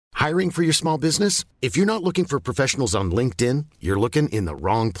Hiring for your small business? If you're not looking for professionals on LinkedIn, you're looking in the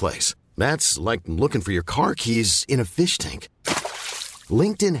wrong place. That's like looking for your car keys in a fish tank.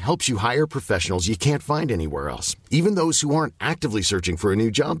 LinkedIn helps you hire professionals you can't find anywhere else, even those who aren't actively searching for a new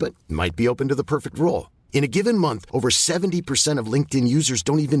job but might be open to the perfect role. In a given month, over 70% of LinkedIn users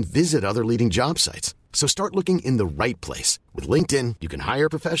don't even visit other leading job sites. So start looking in the right place. With LinkedIn, you can hire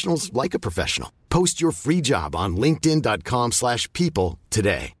professionals like a professional. Post your free job on linkedin.com/people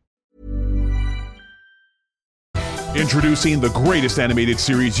today. Introducing the greatest animated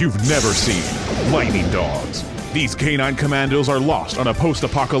series you've never seen, Lightning Dogs. These canine commandos are lost on a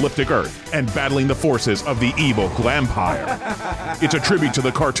post-apocalyptic Earth and battling the forces of the evil Glampire. It's a tribute to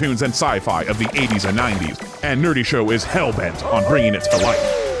the cartoons and sci-fi of the 80s and 90s, and Nerdy Show is hell-bent on bringing it to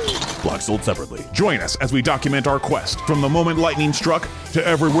life. Blocks sold separately. Join us as we document our quest from the moment lightning struck to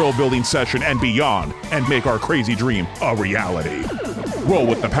every world-building session and beyond, and make our crazy dream a reality. Roll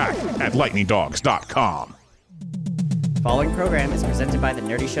with the pack at lightningdogs.com. The following program is presented by the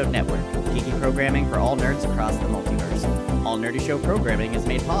Nerdy Show Network, geeky programming for all nerds across the multiverse. All Nerdy Show programming is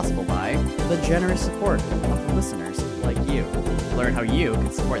made possible by the generous support of listeners like you. To learn how you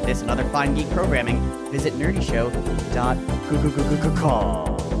can support this and other fine geek programming, visit nerdyshow.com.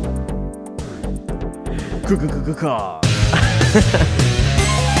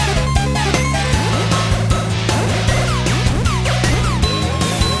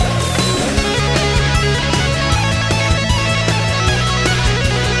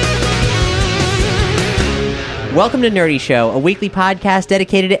 Welcome to Nerdy Show, a weekly podcast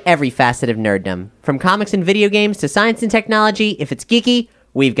dedicated to every facet of nerddom. From comics and video games to science and technology, if it's geeky,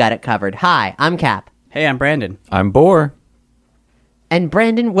 we've got it covered. Hi, I'm Cap. Hey, I'm Brandon. I'm Boar. And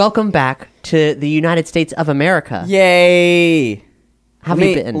Brandon, welcome back to the United States of America. Yay! How have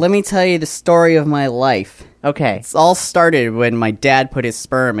you been? Let me tell you the story of my life. Okay. It's all started when my dad put his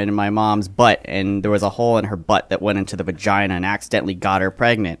sperm in my mom's butt, and there was a hole in her butt that went into the vagina and accidentally got her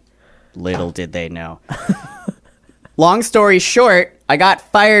pregnant. Little did they know. Long story short, I got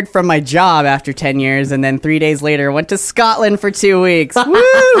fired from my job after 10 years, and then 3 days later went to Scotland for 2 weeks.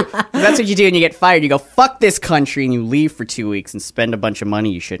 Woo! That's what you do when you get fired. You go, fuck this country, and you leave for 2 weeks and spend a bunch of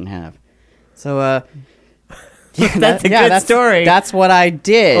money you shouldn't have. So, yeah, that's a good story. That's what I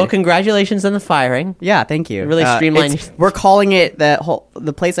did. Well, congratulations on the firing. Yeah, thank you. Really streamlined. We're calling it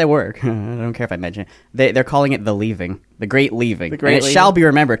the place I work. I don't care if I mention it. They're calling it the Leaving, the Great Leaving. It shall be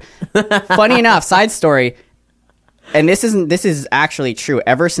remembered. Funny enough, side story. And this is actually true.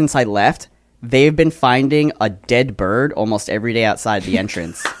 Ever since I left, they've been finding a dead bird almost every day outside the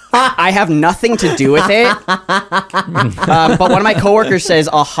entrance. I have nothing to do with it. But one of my coworkers says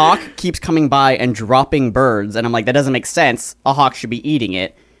a hawk keeps coming by and dropping birds. And I'm like, that doesn't make sense. A hawk should be eating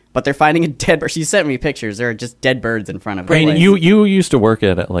it. But they're finding a dead bird. She sent me pictures. There are just dead birds in front of her. Brandon, you used to work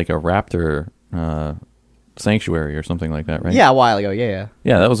at like a raptor sanctuary or something like that, right? Yeah, a while ago. Yeah.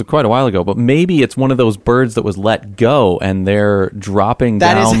 Yeah, that was quite a while ago. But maybe it's one of those birds that was let go and they're dropping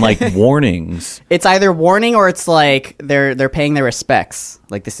down like warnings. It's either warning or it's like they're paying their respects.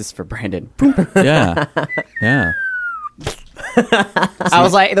 Like, this is for Brandon. Yeah. I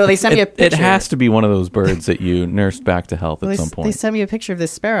was like, they sent me a picture. It has to be one of those birds that you nursed back to health at some point. They sent me a picture of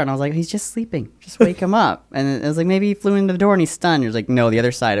this sparrow, and I was like, he's just sleeping. Just wake him up. And it was like, maybe he flew into the door and he's stunned. He was like, no, the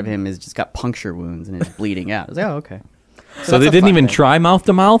other side of him has just got puncture wounds and it's bleeding out. I was like, oh, okay. So they didn't even try mouth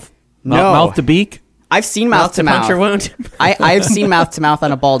to mouth? No. Mouth to beak? I've seen mouth to mouth. Puncture wound. I've seen mouth to mouth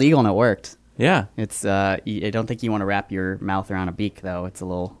on a bald eagle, and it worked. Yeah. It's I don't think you want to wrap your mouth around a beak, though. It's a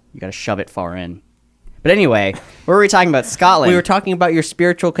little, you got to shove it far in. But anyway, what were we talking about? Scotland. We were talking about your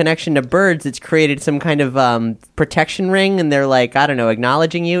spiritual connection to birds. It's created some kind of protection ring, and they're like, I don't know,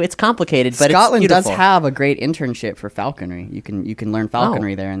 acknowledging you. It's complicated, but Scotland it's beautiful. does have a great internship for falconry. You can learn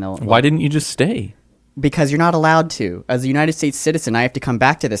falconry there, and they'll. Why didn't you just stay? Because you're not allowed to. As a United States citizen, I have to come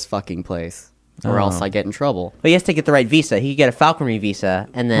back to this fucking place, or else I get in trouble. Well, he has to get the right visa. He could get a falconry visa,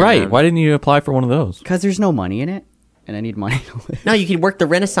 and then Right. Why didn't you apply for one of those? Because there's no money in it. And I need money to live. No, you can work the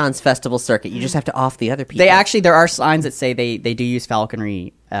Renaissance Festival circuit. You just have to off the other people. There are signs that say they do use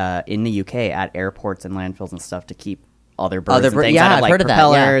falconry in the UK at airports and landfills and stuff to keep other birds and things out of, like,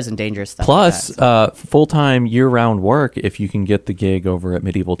 propellers and dangerous stuff. Plus, like full-time year-round work if you can get the gig over at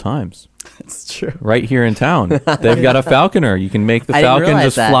Medieval Times. It's true. Right here in town. They've got a falconer. You can make the falcon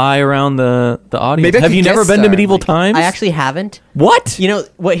just fly around the audience. Have you never been to Medieval Times? I actually haven't. What? You know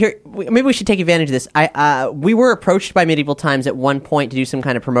what? Here, maybe we should take advantage of this. We were approached by Medieval Times at one point to do some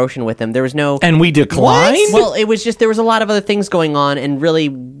kind of promotion with them. There was no, and we declined. Well, it was just there was a lot of other things going on, and really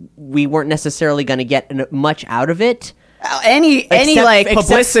we weren't necessarily going to get much out of it. Any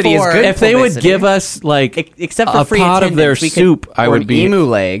publicity is good. If they would give us like except for a free pot of their soup, I would be emu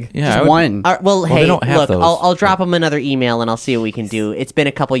leg. Yeah, just one. Well, hey, they don't have look, those. I'll drop them another email and I'll see what we can do. It's been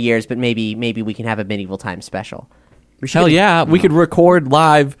a couple years, but maybe we can have a Medieval Times special. Hell yeah, we could record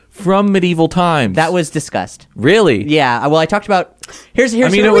live from Medieval Times. That was discussed. Really? Yeah. Well, I talked about. Here's. I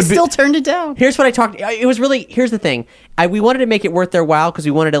mean, We still turned it down. Here's what I talked. It was really. Here's the thing. We wanted to make it worth their while because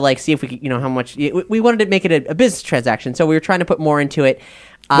we wanted to like see if we could, how much. We wanted to make it a business transaction, so we were trying to put more into it.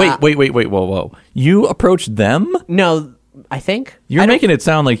 Wait, whoa. You approached them? No, I think You're making it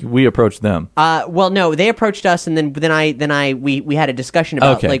sound like we approached them. Well, no, they approached us, and then we had a discussion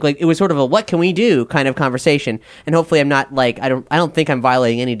about like it was sort of a what can we do kind of conversation, and hopefully I'm not like I don't think I'm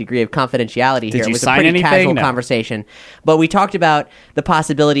violating any degree of confidentiality here. Did you It was sign a pretty anything? casual No. conversation, but we talked about the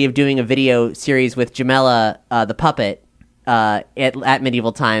possibility of doing a video series with Jamela the puppet at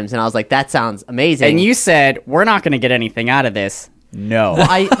Medieval Times, and I was like, that sounds amazing. And you said we're not going to get anything out of this. No.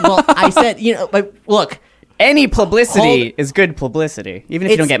 I said look. Any publicity is good publicity, even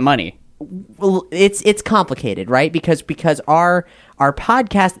if you don't get money. Well, it's complicated, right? Because our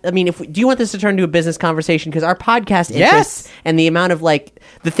podcast. I mean, do you want this to turn into a business conversation? Because our podcast interests and the amount of like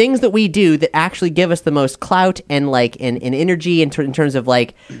the things that we do that actually give us the most clout and like and energy in terms of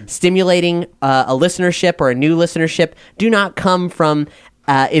like stimulating a listenership or a new listenership do not come from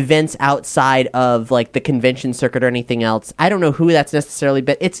events outside of like the convention circuit or anything else. I don't know who that's necessarily,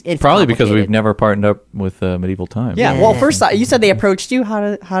 but it's probably because we've never partnered up with Medieval Times. Yeah. Well, first you said they approached you.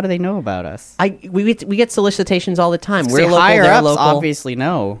 How do they know about us? We get solicitations all the time. We're Say local. higher They're ups local. obviously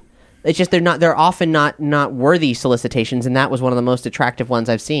know. It's just they're often not worthy solicitations, and that was one of the most attractive ones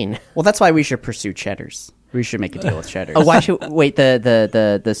I've seen. Well, that's why we should pursue Cheddar's. We should make a deal with Cheddar's. Oh, why should wait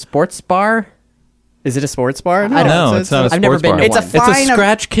the sports bar? Is it a sports bar? No, it's not a sports I've never been bar. to It's a one. It's a fine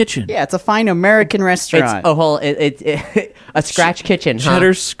scratch kitchen. Yeah, it's a fine American restaurant. It's a scratch kitchen. Huh?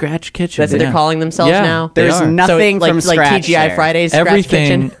 Cheddar's Scratch Kitchen. That's what they're calling themselves Yeah, now. they There's are. nothing so, from like scratch. TGI there. Fridays scratch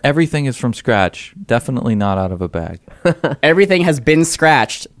kitchen. Everything is from scratch. Definitely not out of a bag. Everything has been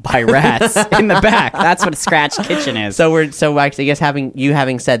scratched by rats in the back. That's what a scratch kitchen is. So actually, I guess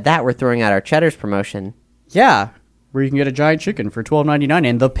having said that, we're throwing out our Cheddar's promotion. Yeah, where you can get a giant chicken for $12.99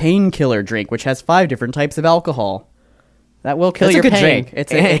 and the painkiller drink, which has 5 different types of alcohol. That will kill It's your a good pain. drink.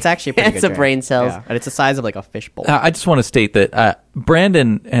 It's actually a pretty it's good a drink. brain cells. Yeah, and it's the size of like a fishbowl. I just want to state that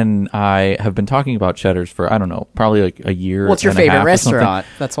Brandon and I have been talking about Cheddar's for, I don't know, probably like a year. What's your and a favorite half or something. restaurant?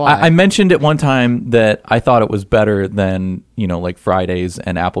 That's why. I mentioned at one time that I thought it was better than, like Fridays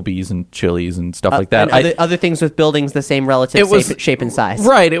and Applebee's and Chili's and stuff like that. And other things with buildings the same relative shape and size.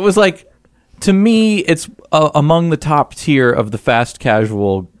 Right. It was like, to me, it's among the top tier of the fast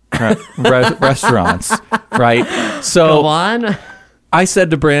casual restaurants, right? So Go on. I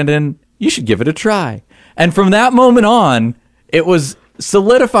said to Brandon, you should give it a try. And from that moment on, it was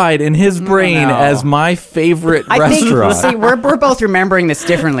solidified in his brain as my favorite restaurant. See, we're both remembering this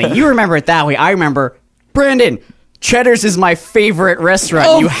differently. You remember it that way. I remember, Brandon, Cheddar's is my favorite restaurant.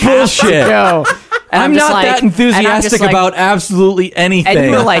 Oh, you have bullshit. to go. And I'm just not like- that and I'm enthusiastic just like- about absolutely anything. And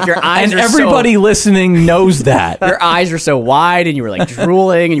you were like, your eyes and are so- everybody listening knows that. Your eyes were so wide, and you were like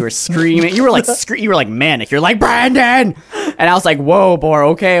drooling, and you were screaming. You were like manic. You're like, Brandon, and I was like, whoa, Bor,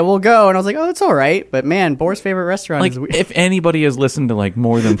 okay, we'll go. And I was like, oh, it's all right. But man, Bor's favorite restaurant Like, is. if anybody has listened to like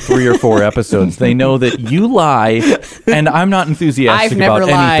more than 3 or 4 episodes, they know that you lie, and I'm not enthusiastic I've never about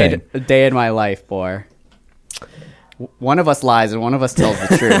lied anything. a day in my life, Bor. One of us lies, and one of us tells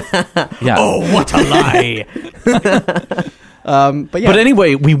the truth. Yeah. Oh, what a lie! But yeah, But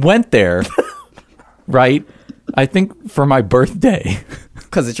anyway, we went there, right? I think for my birthday.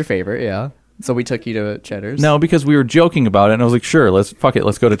 because it's your favorite, yeah. So we took you to Cheddar's. No, because we were joking about it, and I was like, "Sure, let's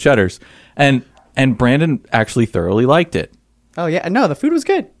go to Cheddar's." And Brandon actually thoroughly liked it. Oh yeah, no, the food was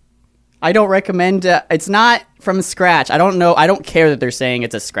good. I don't recommend. It's not from scratch. I don't know. I don't care that they're saying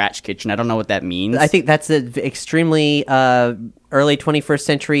it's a scratch kitchen. I don't know what that means. I think that's an extremely early 21st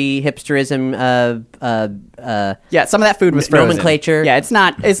century hipsterism. Yeah, some of that food was frozen. Nomenclature. Yeah, it's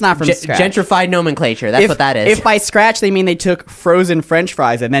not from scratch. Gentrified nomenclature. That's what that is. If by scratch they mean they took frozen French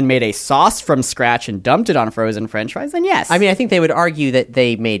fries and then made a sauce from scratch and dumped it on frozen French fries, then yes. I mean, I think they would argue that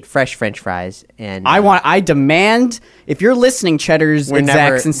they made fresh French fries, and I demand, if you're listening, Cheddar's We're execs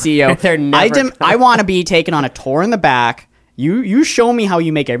never- and CEO, they're never I want to be taken on a tour in the back. You show me how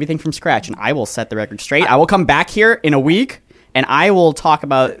you make everything from scratch, and I will set the record straight. I will come back here in a week, and I will talk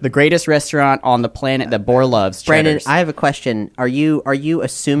about the greatest restaurant on the planet that Bor loves, Brandon, Cheddar's. I have a question. Are you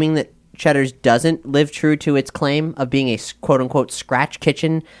assuming that Cheddar's doesn't live true to its claim of being a quote unquote scratch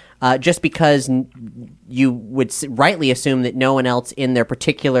kitchen, just because you would rightly assume that no one else in their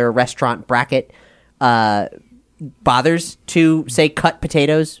particular restaurant bracket bothers to say cut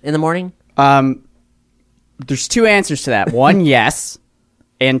potatoes in the morning? There's two answers to that. One, yes,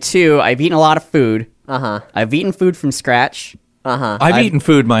 and two, I've eaten a lot of food. I've eaten food from scratch. I've eaten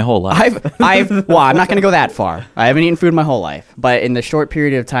food my whole life. Well, I'm not going to go that far. I haven't eaten food my whole life, but in the short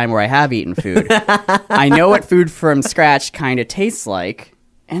period of time where I have eaten food, I know what food from scratch kind of tastes like,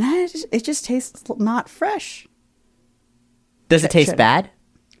 and it just tastes not fresh. Does it taste bad?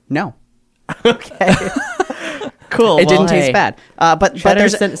 No. Okay. Cool. It didn't taste bad. But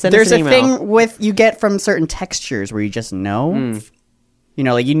there's a email. thing with you get from certain textures where you just know. You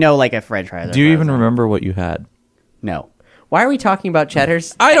know, like a French fry. Do you even remember what you had? No. Why are we talking about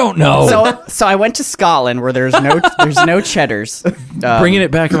cheddars? I don't know. So I went to Scotland where there's no cheddars. Bringing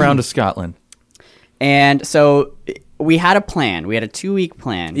it back around to Scotland. And so we had a plan. We had a 2-week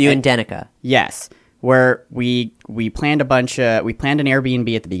plan. You and Danica. Yes, where we planned an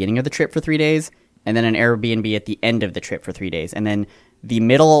Airbnb at the beginning of the trip for 3 days, and then an Airbnb at the end of the trip for 3 days, and then the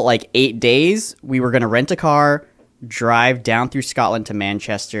middle 8 days we were going to rent a car, drive down through Scotland to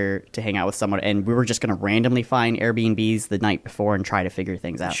Manchester to hang out with someone, and we were just going to randomly find Airbnbs the night before and try to figure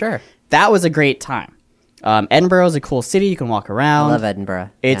things out. Sure. That was a great time. Edinburgh is a cool city. You can walk around. I love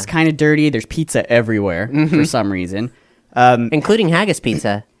Edinburgh. It's kind of dirty. There's pizza everywhere for some reason. Including haggis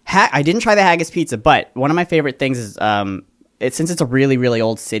pizza. I didn't try the haggis pizza, but one of my favorite things is since it's a really, really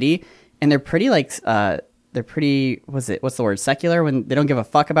old city, and they're pretty what's the word, secular, when they don't give a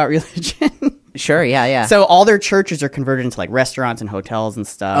fuck about religion. Sure, yeah. So all their churches are converted into restaurants and hotels and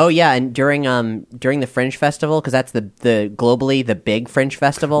stuff. Oh yeah, and during the Fringe Festival, because that's the globally the big Fringe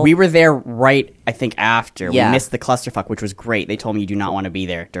Festival. We were there right, I think, after. Yeah. We missed the clusterfuck, which was great. They told me you do not want to be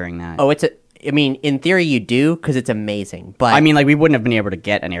there during that. Oh, in theory you do, because it's amazing. But I mean, we wouldn't have been able to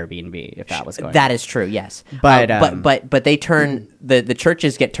get an Airbnb if that was going on. That is true, yes. But they turn the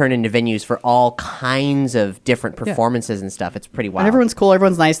churches get turned into venues for all kinds of different performances and stuff. It's pretty wild. And everyone's cool.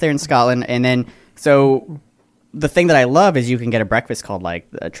 Everyone's nice there in Scotland. And then so the thing that I love is you can get a breakfast called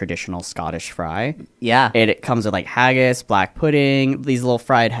a traditional Scottish fry. Yeah. And it comes with haggis, black pudding, these little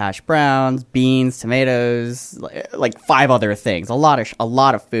fried hash browns, beans, tomatoes, 5 other things. A lot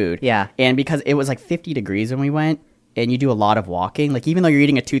of food. Yeah. And because it was 50 degrees when we went, and you do a lot of walking, even though you're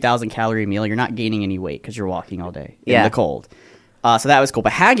eating a 2,000 calorie meal, you're not gaining any weight because you're walking all day in the cold. So that was cool.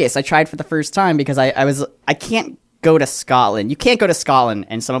 But haggis I tried for the first time because I can't go to Scotland. You can't go to Scotland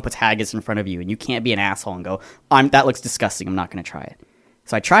and someone puts haggis in front of you and you can't be an asshole and go, that looks disgusting, I'm not going to try it.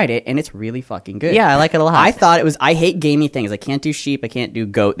 So I tried it and it's really fucking good. Yeah, I like it a lot. I hate gamey things. I can't do sheep, I can't do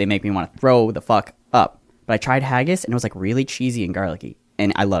goat. They make me want to throw the fuck up. But I tried haggis and it was really cheesy and garlicky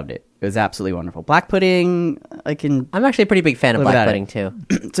and I loved it. It was absolutely wonderful. Black pudding, I'm actually a pretty big fan of black pudding too.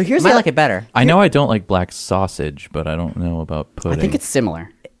 So here's I like it better. I know I don't like black sausage, but I don't know about pudding. I think it's similar.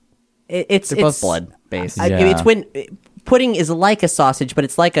 It's both blood based. It's when pudding is like a sausage, but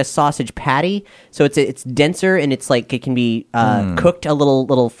it's like a sausage patty. So it's denser and it's it can be cooked a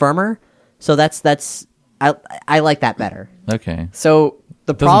little firmer. So that's I like that better. Okay. So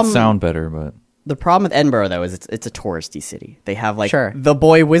the problem doesn't sound better, but the problem with Edinburgh though is it's a touristy city. They have Sure. the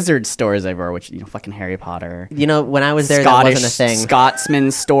boy wizard stores everywhere, which fucking Harry Potter. When I was there, Scottish, that wasn't a thing.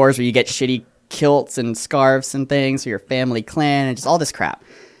 Scotsman stores where you get shitty kilts and scarves and things for your family clan and just all this crap.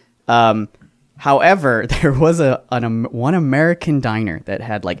 However, there was one American diner that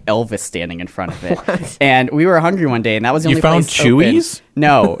had Elvis standing in front of it. What? And we were hungry one day and that was the only place. You found Chewy's? Open.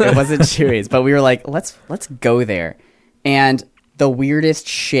 No, it wasn't Chewy's, but we were let's go there. And the weirdest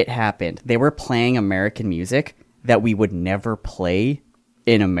shit happened. They were playing American music that we would never play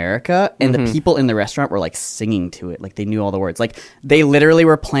in America, and the people in the restaurant were singing to it. They knew all the words. They literally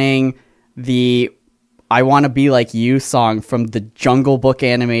were playing the I Want to Be Like You song from the Jungle Book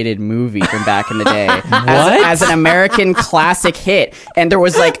animated movie from back in the day as an American classic hit. And there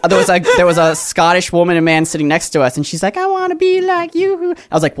was a Scottish woman and man sitting next to us, and she's like, I want to be like you.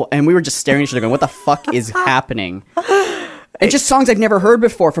 I was like, well, and we were just staring at each other going, what the fuck is happening? And just songs I've never heard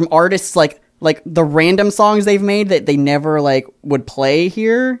before from artists like the random songs they've made that they never would play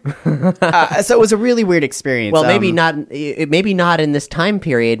here. So it was a really weird experience. Well, maybe not in this time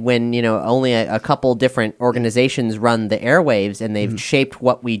period when only a couple different organizations run the airwaves and they've shaped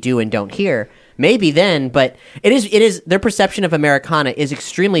what we do and don't hear. Maybe then, but it is their perception of Americana is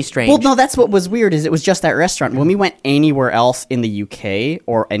extremely strange. Well, no, that's what was weird is it was just that restaurant. When we went anywhere else in the UK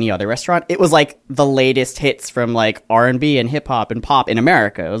or any other restaurant, it was the latest hits from R&B and hip hop and pop in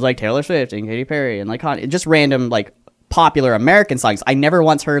America. It was Taylor Swift and Katy Perry and just random popular American songs. I never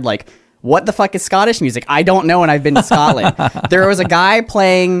once heard what the fuck is Scottish music? I don't know, and I've been to Scotland. There was a guy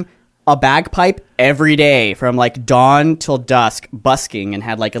playing a bagpipe every day from dawn till dusk, busking, and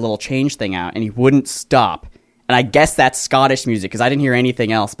had a little change thing out, and he wouldn't stop. And I guess that's Scottish music because I didn't hear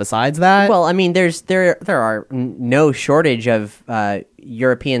anything else besides that. Well, I mean, there are no shortage of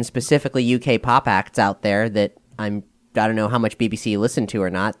European, specifically UK pop acts out there that I don't know how much BBC you listen to or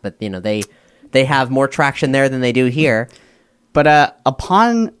not, but they have more traction there than they do here. But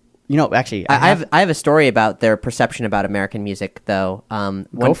upon actually, I have a story about their perception about American music though.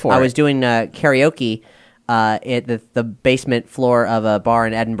 Go for it. I was doing karaoke at the basement floor of a bar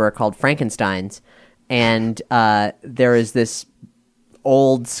in Edinburgh called Frankenstein's. And there is this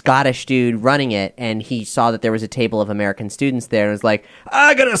old Scottish dude running it, and he saw that there was a table of American students there, and was like,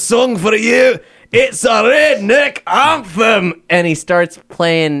 "I got a song for you. It's a redneck anthem." And he starts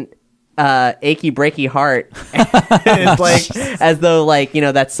playing "Achy Breaky Heart." It's like as though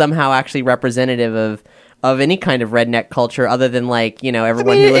that's somehow actually representative of any kind of redneck culture, other than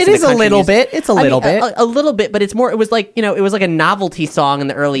everyone who listens to country music. It is a little bit. It's a little bit, a little bit, but it's more. It was like a novelty song in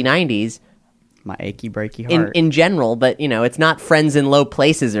the early '90s. My achy breaky heart. In general, but it's not Friends in Low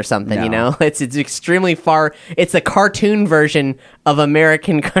Places or something. No. It's extremely far. It's a cartoon version of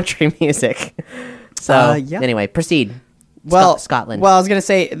American country music. So anyway, proceed. Well, Scotland. Well, I was gonna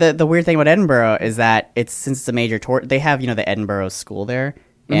say the weird thing about Edinburgh is that since it's a major tour, they have the Edinburgh School there,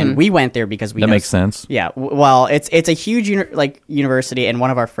 and we went there because we. That makes sense. Yeah. Well, it's a huge university, and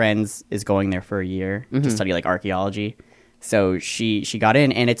one of our friends is going there for a year to study archaeology. So she got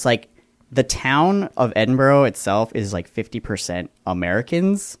in, and it's like. The town of Edinburgh itself is 50%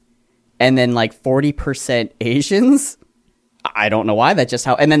 Americans and then 40% Asians. I don't know why. That's just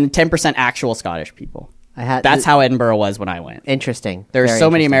how. And then 10% actual Scottish people. That's how Edinburgh was when I went. Interesting. There are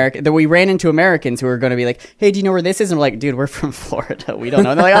so many Americans. We ran into Americans who were going to be like, "Hey, do you know where this is?" And we're like, "Dude, we're from Florida. We don't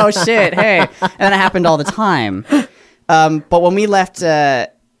know." And they're like, "Oh, shit, hey." And then it happened all the time. But when we left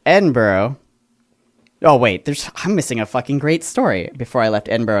Edinburgh... Oh, wait, I'm missing a fucking great story before I left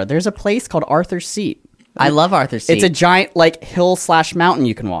Edinburgh. There's a place called Arthur's Seat. I love Arthur's Seat. It's a giant, hill/mountain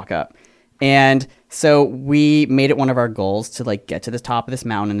you can walk up. And so we made it one of our goals to, get to the top of this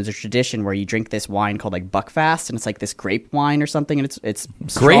mountain. And there's a tradition where you drink this wine called, Buckfast, and it's, this grape wine or something, and it's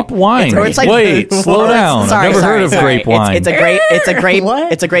grape wine? Wait, slow down. I've never heard of grape wine. It's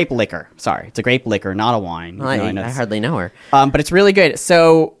a grape liquor. Sorry, it's a grape liquor, not a wine. I hardly know her. But it's really good.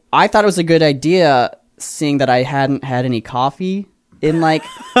 So I thought it was a good idea... seeing that I hadn't had any coffee in 6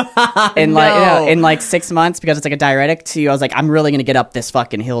 months because it's a diuretic I was like, I'm really gonna get up this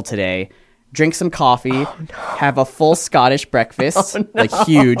fucking hill today, drink some coffee, have a full Scottish breakfast,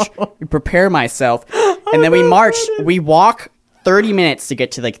 huge, prepare myself, and then we walk 30 minutes to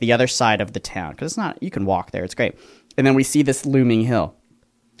get to the other side of the town because it's not, you can walk there, it's great, and then we see this looming hill.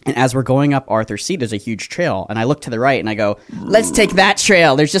 And as we're going up Arthur's Seat, there's a huge trail, and I look to the right and I go, let's take that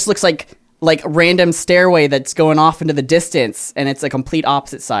trail. There's just looks like random stairway that's going off into the distance, and it's a complete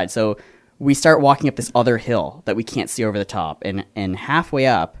opposite side. So we start walking up this other hill that we can't see over the top, and halfway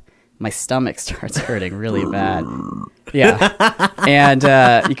up, my stomach starts hurting really bad. Yeah, and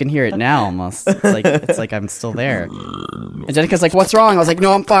you can hear it now almost. It's like I'm still there. And Jenica's like, "What's wrong?" I was like,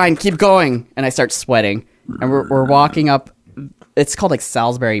 "No, I'm fine. Keep going." And I start sweating, and we're walking up. It's called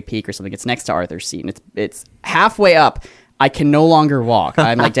Salisbury Peak or something. It's next to Arthur's Seat, and it's halfway up. I can no longer walk.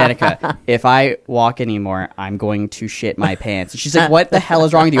 I'm like, Danica, if I walk anymore, I'm going to shit my pants. And she's like, what the hell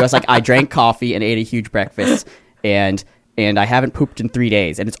is wrong with you? I was like, I drank coffee and ate a huge breakfast, and I haven't pooped in 3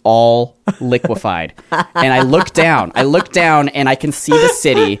 days, and it's all liquefied. And I look down, and I can see the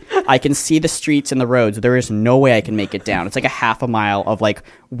city. I can see the streets and the roads. There is no way I can make it down. It's a half a mile of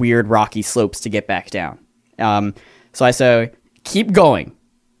weird rocky slopes to get back down. So I say, keep going.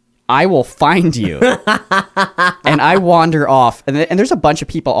 I will find you. And I wander off, and there's a bunch of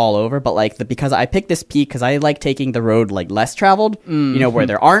people all over, but because I picked this peak because I like taking the road less traveled, where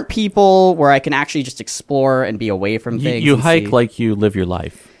there aren't people, where I can actually just explore and be away from things. You hike like you live your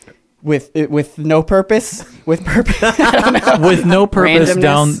life. With no purpose, with purpose, I don't know. With no purpose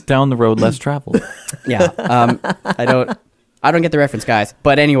down the road less traveled. Yeah, I don't get the reference, guys.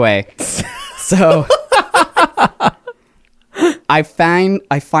 But anyway, so. I find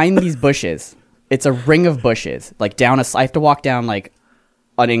these bushes. It's a ring of bushes. I have to walk down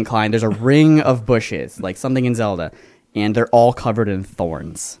an incline. There's a ring of bushes, something in Zelda, and they're all covered in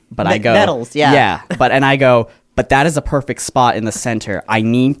thorns. But I go nettles, yeah. Yeah. But that is a perfect spot in the center. I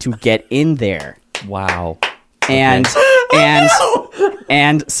need to get in there. Wow. And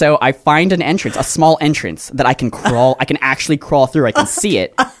so I find an entrance, a small entrance that I can crawl. I can actually crawl through. I can see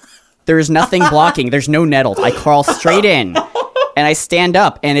it. There is nothing blocking. There's no nettles. I crawl straight in, and I stand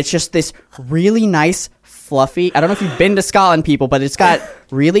up, and it's just this really nice, fluffy... I don't know if you've been to Scotland, people, but it's got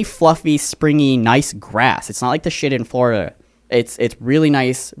really fluffy, springy, nice grass. It's not like the shit in Florida. It's really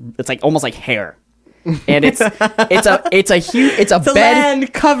nice. It's almost like hair. and it's a The bed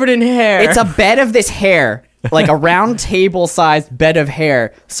land covered in hair. It's a bed of this hair, like a round table-sized bed of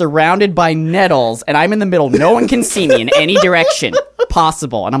hair, surrounded by nettles, and I'm in the middle. No one can see me in any direction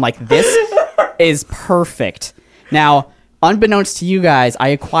possible, and I'm like, this is perfect. Now, unbeknownst to you guys, I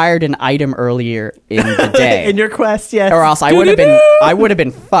acquired an item earlier in the day. in your quest, yes. Or else I would have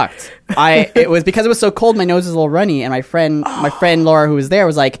been fucked. It was because it was so cold, my nose was a little runny, and my friend Laura, who was there,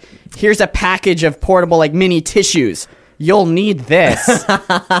 was like, "Here's a package of portable like mini tissues. You'll need this."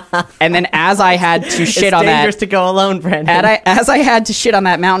 And then as I had to shit on that, it's dangerous to go alone, Brandon. as I had to shit on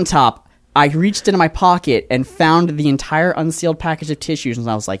that mountaintop, I reached into my pocket and found the entire unsealed package of tissues, and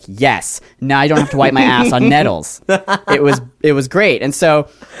I was like, "Yes, now I don't have to wipe my ass on nettles." It was great, and so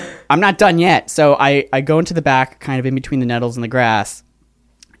I'm not done yet. So I go into the back, kind of in between the nettles and the grass,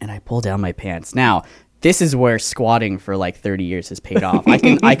 and I pull down my pants. Now, this is where squatting for like 30 years has paid off. I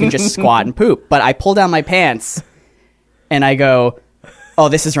can just squat and poop, but I pull down my pants, and I go, "Oh,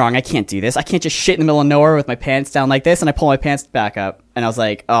 this is wrong. I can't do this. I can't just shit in the middle of nowhere with my pants down like this." And I pull my pants back up, and I was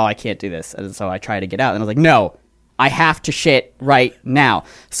like, "Oh, I can't do this." And so I try to get out, and I was like, "No, I have to shit right now."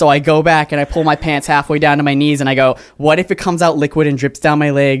 So I go back and I pull my pants halfway down to my knees, and I go, "What if it comes out liquid and drips down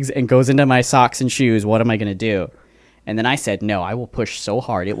my legs and goes into my socks and shoes? What am I going to do?" And then I said, "No, I will push so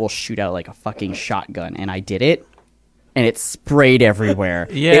hard it will shoot out like a fucking shotgun." And I did it, and it sprayed everywhere.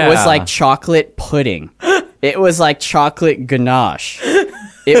 Yeah. It was like chocolate pudding. It was like chocolate ganache.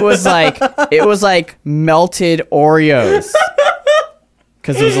 It was like melted Oreos.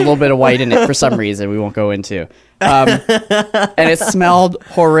 Because there was a little bit of white in it for some reason we won't go into. And it smelled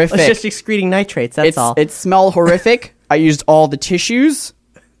horrific. It's just excreting nitrates, that's all. It smelled horrific. I used all the tissues.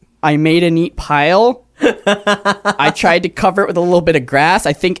 I made a neat pile. I tried to cover it with a little bit of grass.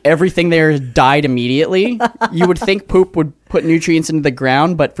 I think everything there died immediately. You would think poop would put nutrients into the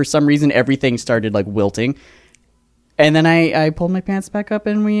ground, but for some reason everything started like wilting. And then I pulled my pants back up,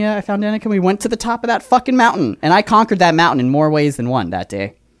 and I found Danica, and we went to the top of that fucking mountain. And I conquered that mountain in more ways than one that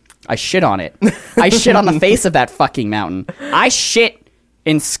day. I shit on it. I shit on the face of that fucking mountain. I shit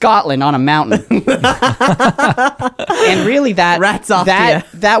in Scotland on a mountain. And really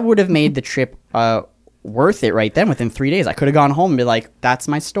that would have made the trip worth it right then within 3 days. I could have gone home and be like, that's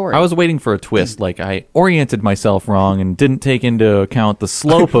my story. I was waiting for a twist. Like, I oriented myself wrong and didn't take into account the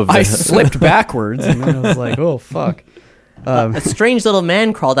slope of I slipped backwards, and then I was like, oh, fuck. A strange little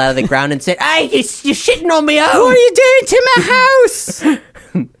man crawled out of the ground and said, "Hey, you're shitting on me out! What are you doing to my house?"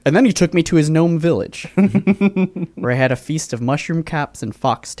 And then he took me to his gnome village, where I had a feast of mushroom caps and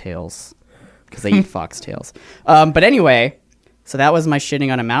foxtails, because they eat foxtails. But anyway, so that was my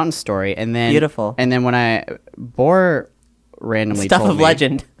shitting on a mountain story, and then beautiful. And then when Boar randomly stuff told of me,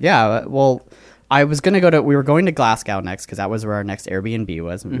 legend. Yeah, well, I was gonna we were going to Glasgow next because that was where our next Airbnb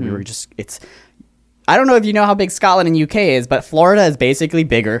was. And we were I don't know if you know how big Scotland and UK is, but Florida is basically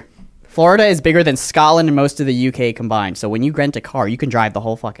bigger. Florida is bigger than Scotland and most of the UK combined. So when you rent a car, you can drive the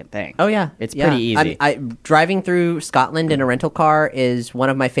whole fucking thing. Oh, yeah. It's pretty easy. Driving through Scotland in a rental car is one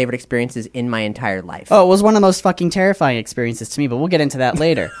of my favorite experiences in my entire life. Oh, it was one of the most fucking terrifying experiences to me, but we'll get into that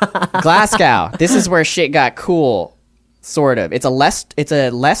later. Glasgow. This is where shit got cool, sort of. It's a less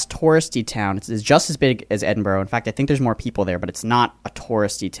touristy town. It's just as big as Edinburgh. In fact, I think there's more people there, but it's not a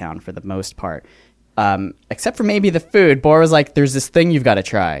touristy town for the most part. Except for maybe the food. Boar was like, there's this thing you've got to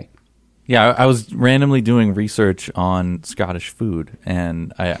try. Yeah, I was randomly doing research on Scottish food,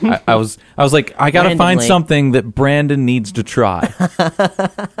 and I was like, I gotta find something that Brandon needs to try,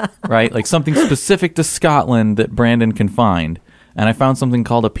 right? Like something specific to Scotland that Brandon can find, and I found something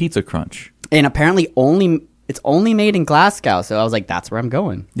called a pizza crunch. And apparently it's only made in Glasgow, so I was like, that's where I'm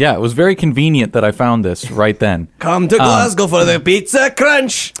going. Yeah, it was very convenient that I found this right then. Come to Glasgow for the pizza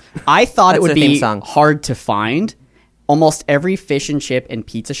crunch. I thought it would be hard to find. Almost every fish and chip and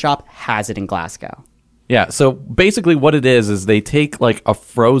pizza shop has it in Glasgow. Yeah, so basically what it is they take like a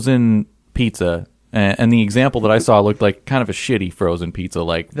frozen pizza, and the example that I saw looked like kind of a shitty frozen pizza.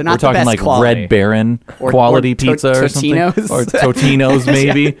 Like we're talking like quality. Red Baron quality pizza or something, or Totino's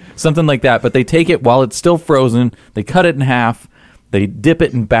maybe, yeah. Something like that. But they take it while it's still frozen, they cut it in half, they dip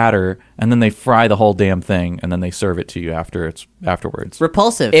it in batter, and then they fry the whole damn thing, and then they serve it to you afterwards.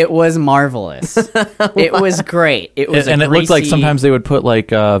 Repulsive. It was marvelous. It was great. It was, and it looked like sometimes they would put like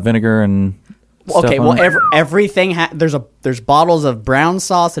vinegar and. Okay, well, everything there's bottles of brown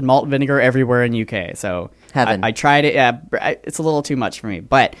sauce and malt vinegar everywhere in UK. So heaven. I tried it. Yeah, it's a little too much for me.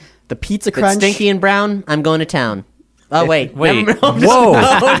 But the pizza crunch, it's stinky and brown. I'm going to town. Oh wait. Whoa!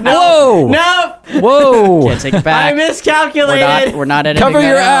 No! Whoa! Can't take it back. I miscalculated. We're not editing Cover that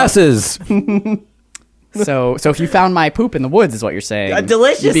your out. asses. So if you found my poop in the woods, is what you're saying.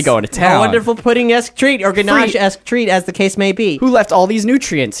 Delicious. You'd be going to town. A wonderful pudding-esque treat or ganache-esque treat, as the case may be. Who left all these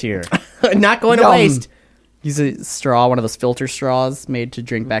nutrients here? Not going to waste. Use a straw, one of those filter straws made to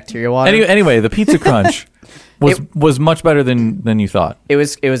drink bacteria water. Anyway, the Pizza Crunch was much better than you thought. It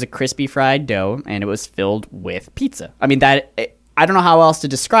was a crispy fried dough, and it was filled with pizza. I mean, I don't know how else to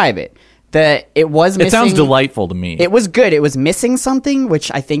describe it. It sounds delightful to me. It was good. It was missing something,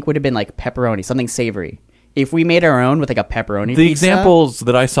 which I think would have been like pepperoni, something savory. If we made our own with like a pepperoni pizza. The examples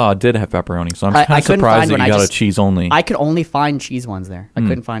that I saw did have pepperoni, so I'm kind of surprised that you got a cheese only. I could only find cheese ones there. I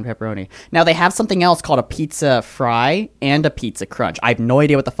couldn't find pepperoni. Now they have something else called a pizza fry and a pizza crunch. I have no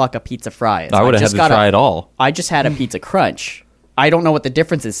idea what the fuck a pizza fry is. I would have had to try it all. I just had a pizza crunch. I don't know what the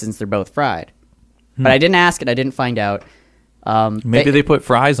difference is since they're both fried. But I didn't ask and I didn't find out. Maybe they put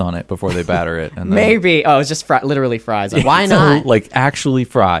fries on it before they batter it. And then maybe. Oh, it's just literally fries. Why not? Like actually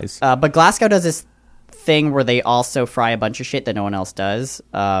fries. But Glasgow does this thing where they also fry a bunch of shit that no one else does.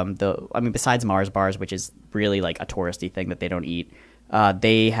 Besides Mars bars, which is really like a touristy thing that they don't eat.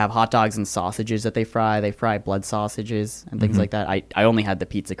 They have hot dogs and sausages that they fry. They fry blood sausages and things like that. I only had the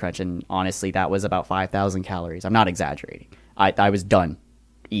pizza crunch, and honestly, that was about 5,000 calories. I'm not exaggerating. I was done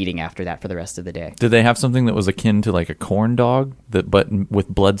eating after that for the rest of the day. Did they have something that was akin to like a corn dog, but with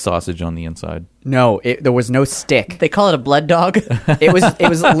blood sausage on the inside? No, there was no stick. They call it a blood dog. It was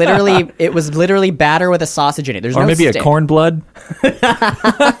literally batter with a sausage in it. There's or no maybe stick. a corn blood. You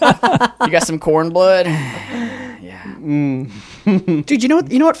got some corn blood? Yeah. Dude, you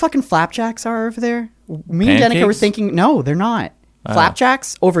know what fucking flapjacks are over there? Me and Danica were thinking, no, they're not.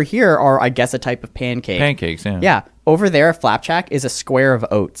 Flapjacks over here are, I guess, a type of pancake. Pancakes, yeah. Yeah. Over there, a flapjack is a square of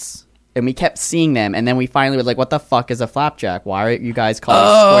oats. And we kept seeing them, and then we finally were like, what the fuck is a flapjack? Why are you guys calling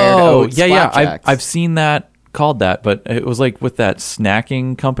squared oats flapjacks? I've seen that called that, but it was like with that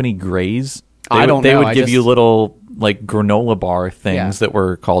snacking company Graze. They would give you little like granola bar things that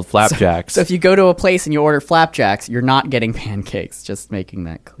were called flapjacks. So if you go to a place and you order flapjacks, you're not getting pancakes, just making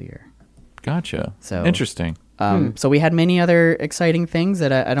that clear. Gotcha. So interesting. So we had many other exciting things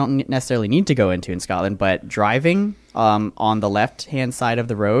that I don't necessarily need to go into in Scotland, but driving on the left-hand side of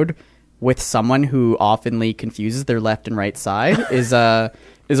the road with someone who oftenly confuses their left and right side is a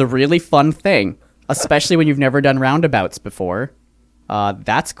really fun thing, especially when you've never done roundabouts before.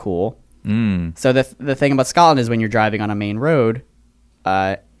 That's cool. So the thing about Scotland is when you're driving on a main road,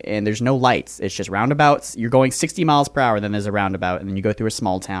 and there's no lights. It's just roundabouts. You're going 60 miles per hour, then there's a roundabout, and then you go through a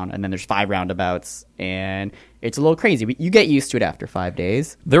small town, and then there's 5 roundabouts, and it's a little crazy. You get used to it after 5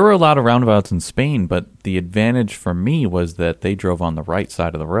 days. There were a lot of roundabouts in Spain, but the advantage for me was that they drove on the right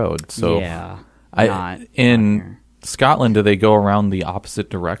side of the road. So in Scotland, do they go around the opposite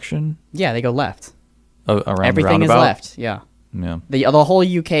direction? Yeah, they go left. Around everything the is left. Yeah. Yeah. The whole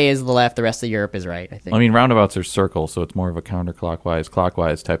UK is the left. The rest of Europe is right, I think. I mean, roundabouts are circles, so it's more of a counterclockwise,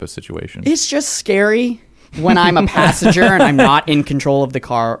 clockwise type of situation. It's just scary when I'm a passenger and I'm not in control of the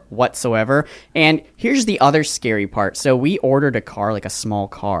car whatsoever. And here's the other scary part. So we ordered a car, like a small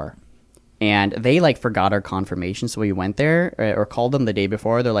car, and they like forgot our confirmation. So we went there or called them the day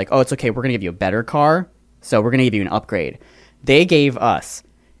before. They're like, oh, it's okay. We're going to give you a better car. So we're going to give you an upgrade. They gave us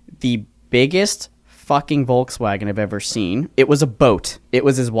the biggest fucking Volkswagen I've ever seen. It was a boat. It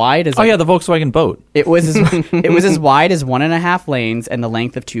was as wide as the Volkswagen boat. It was as wide as 1.5 lanes and the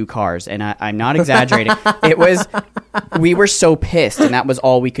length of 2 cars. And I'm not exaggerating. We were so pissed, and that was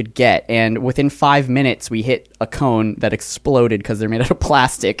all we could get. And within 5 minutes, we hit a cone that exploded because they're made out of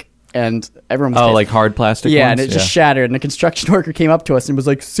plastic. And everyone was pissed. Like hard plastic ones? And it just shattered. And the construction worker came up to us and was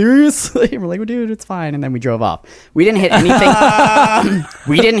like, seriously? And we're like, well, dude, it's fine. And then we drove off. We didn't hit anything.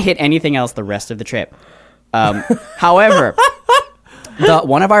 We didn't hit anything else the rest of the trip. However,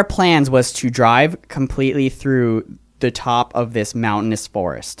 one of our plans was to drive completely through the top of this mountainous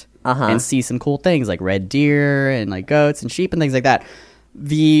forest and see some cool things like red deer and like goats and sheep and things like that.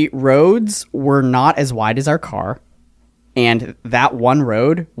 The roads were not as wide as our car. And that one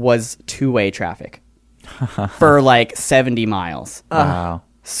road was 2-way traffic for like 70 miles. Wow.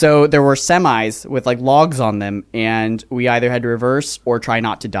 So there were semis with like logs on them, and we either had to reverse or try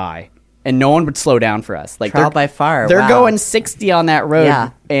not to die. And no one would slow down for us. Like trial by fire. They're going 60 on that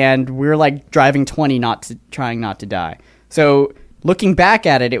road, and we're like driving 20, trying not to die. So looking back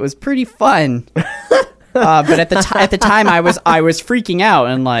at it, it was pretty fun. But at the time, I was freaking out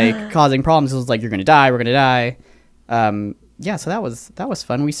and like causing problems. It was like, you're gonna die. We're gonna die. So that was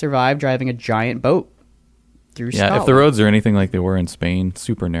fun. We survived driving a giant boat through Scotland. If the roads are anything like they were in Spain,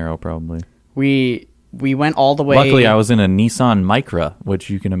 super narrow probably. We went all the way. Luckily, I was in a Nissan Micra, which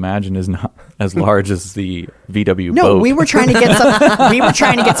you can imagine is not as large as the VW No, boat. we were trying to get we were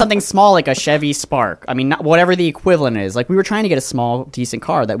trying to get something small, like a Chevy Spark. I mean, not, whatever the equivalent is. Like, we were trying to get a small, decent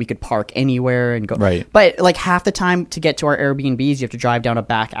car that we could park anywhere and go. Right. But like half the time to get to our Airbnbs, you have to drive down a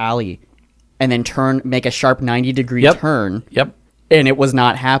back alley, and then make a sharp 90-degree turn. Yep. And it was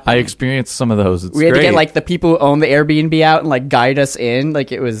not happening. I experienced some of those. It's we had great. to get like the people who own the Airbnb out and like guide us in.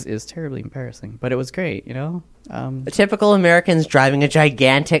 Like, it was terribly embarrassing, but it was great, you know. Typical Americans driving a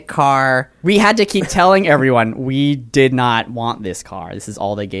gigantic car. We had to keep telling everyone we did not want this car. This is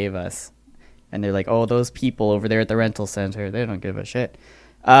all they gave us, and they're like, "Oh, those people over there at the rental center, they don't give a shit."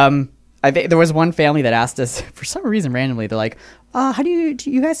 I think there was one family that asked us for some reason randomly. They're like, "How do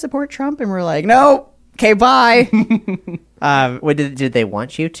you guys support Trump?" And we're like, "No." Okay, bye. Did they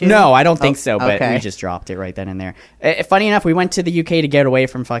want you to? No, I don't think so, but okay. we just dropped it right then and there. Funny enough, we went to the UK to get away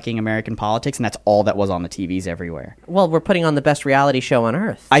from fucking American politics, and that's all that was on the TVs everywhere. Well, we're putting on the best reality show on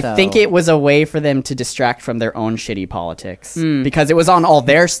earth. I so- think it was a way for them to distract from their own shitty politics, because it was on all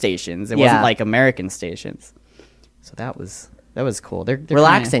their stations. It wasn't like American stations. So that was cool. They're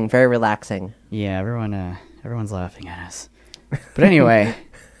relaxing, very relaxing. Yeah, everyone's laughing at us. But anyway...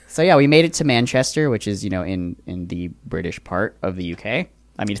 So yeah, we made it to Manchester, which is, you know, in the British part of the UK.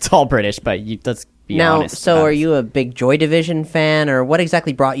 I mean, it's all British, but let's be honest. So are you a big Joy Division fan, or what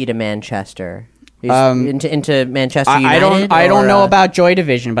exactly brought you to Manchester? Into Manchester United? I don't know about Joy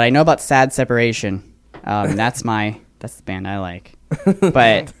Division, but I know about Sad Separation. That's the band I like.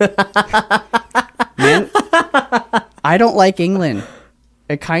 But man, I don't like England.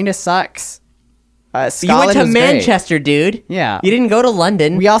 It kind of sucks. You went to Manchester, dude. Yeah. You didn't go to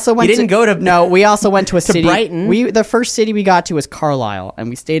London. We also went. You didn't go to. No, we also went to a city. Brighton. The first city we got to was Carlisle, and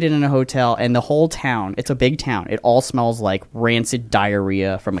we stayed in a hotel. And the whole town, it's a big town. It all smells like rancid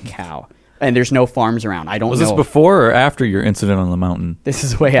diarrhea from a cow. And there's no farms around. I don't know. Was this before or after your incident on the mountain? This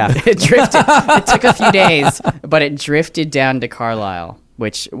is way after. It drifted. It took a few days, but it drifted down to Carlisle.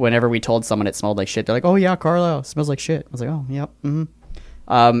 Which, whenever we told someone it smelled like shit, they're like, "Oh yeah, Carlisle smells like shit." I was like, "Oh yep." Mm-hmm.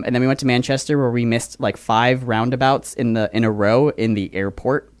 And then we went to Manchester, where we missed like 5 roundabouts in a row in the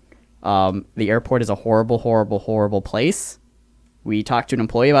airport. The airport is a horrible, horrible, horrible place. We talked to an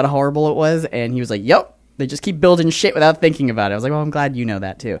employee about how horrible it was, and he was like, "Yep, they just keep building shit without thinking about it." I was like, "Well, I'm glad you know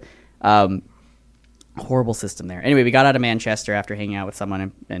that too." Horrible system there. Anyway, we got out of Manchester after hanging out with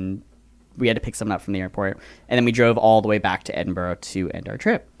someone, and we had to pick someone up from the airport, and then we drove all the way back to Edinburgh to end our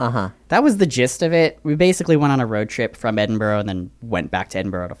trip. That was the gist of it. We basically went on a road trip from Edinburgh and then went back to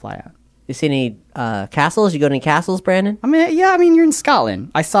Edinburgh to fly out. You see any castles? You go to any castles, Brandon? I mean, you're in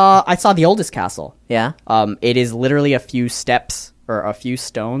Scotland. I saw the oldest castle. Yeah. It is literally a few steps or a few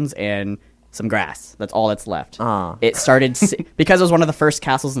stones and some grass. That's all that's left. It started because it was one of the first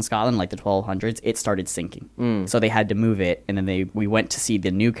castles in Scotland, like the 1200s. It started sinking, so they had to move it, and then we went to see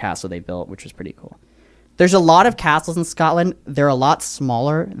the new castle they built, which was pretty cool. There's a lot of castles in Scotland. They're a lot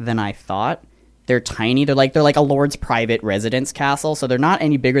smaller than I thought. They're tiny. They're like a lord's private residence castle, so they're not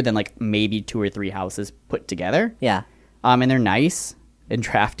any bigger than like maybe 2 or 3 houses put together. Yeah. And they're nice and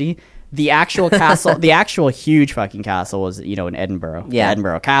drafty. The actual castle, the actual huge fucking castle was, you know, in Edinburgh. Yeah. The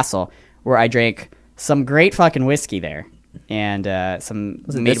Edinburgh Castle, where I drank some great fucking whiskey there, and some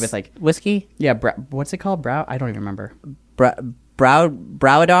made with like whiskey. Yeah, what's it called? I don't even remember.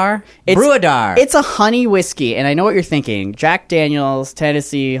 Brouwadar? Brouwadar. It's a honey whiskey, and I know what you're thinking. Jack Daniel's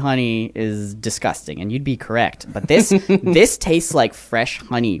Tennessee honey is disgusting, and you'd be correct. But this tastes like fresh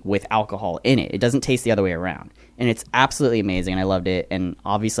honey with alcohol in it. It doesn't taste the other way around, and it's absolutely amazing, and I loved it. And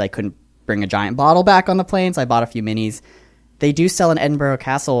obviously I couldn't bring a giant bottle back on the plane, so I bought a few minis. They do sell an Edinburgh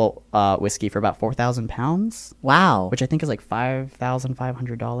Castle whiskey for about £4,000. Wow. Which I think is like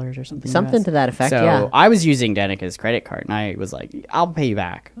 $5,500 or something. Something to that effect, so yeah. I was using Danica's credit card, and I was like, I'll pay you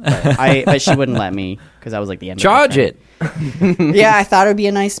back. But she wouldn't let me, because I was like the end Charge of it! Yeah, I thought it would be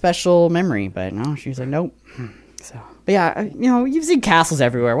a nice special memory, but no, she was like, nope. So, but yeah, you know, you've seen castles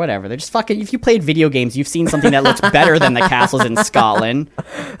everywhere, whatever. They're just fucking, if you played video games, you've seen something that looks better than the castles in Scotland.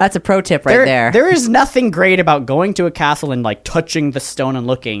 That's a pro tip right there. There is nothing great about going to a castle and like touching the stone and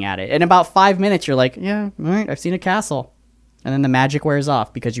looking at it. In about 5 minutes, you're like, yeah, all right, I've seen a castle. And then the magic wears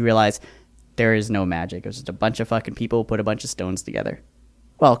off because you realize there is no magic. It was just a bunch of fucking people who put a bunch of stones together.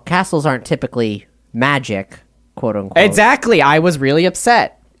 Well, castles aren't typically magic, quote unquote. Exactly. I was really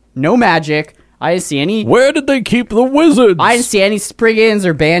upset. No magic. I didn't see any. Where did they keep the wizards? I didn't see any Spriggans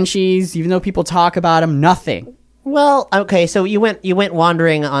or Banshees, even though people talk about them. Nothing. Well, okay, so you went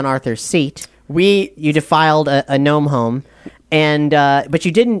wandering on Arthur's Seat. You defiled a gnome home, and but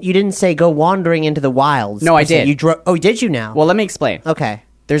you didn't say go wandering into the wilds. No, I did. You did you now? Well, let me explain. Okay.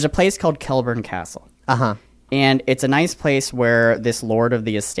 There's a place called Kelburn Castle. And it's a nice place where this lord of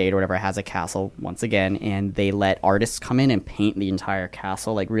the estate or whatever has a castle once again, and they let artists come in and paint the entire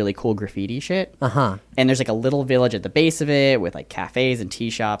castle, like really cool graffiti shit. And there's like a little village at the base of it with like cafes and tea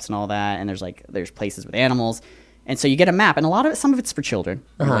shops and all that, and there's places with animals. And so you get a map, and some of it's for children.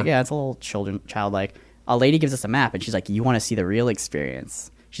 You're like, yeah, it's a little childlike. A lady gives us a map, and she's like, you want to see the real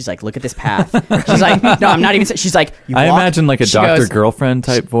experience? She's like, look at this path. She's like, no, I'm not even. She's like, I imagine like a Dr. Girlfriend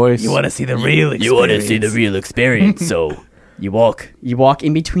type voice. You want to see the real experience. You want to see the real experience. So you walk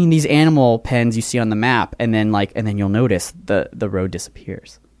in between these animal pens you see on the map, and then you'll notice the road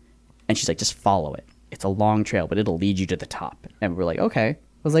disappears. And she's like, just follow it. It's a long trail, but it'll lead you to the top. And we're like, okay. I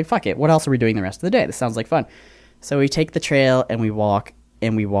was like, fuck it. What else are we doing the rest of the day? This sounds like fun. So we take the trail and we walk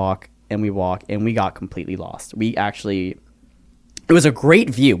and we walk and we walk, and we got completely lost. It was a great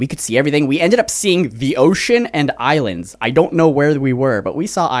view. We could see everything. We ended up seeing the ocean and islands. I don't know where we were, but we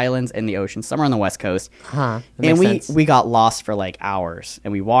saw islands and the ocean somewhere on the West Coast. And we got lost for like hours.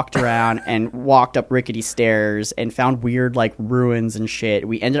 And we walked around and walked up rickety stairs and found weird like ruins and shit.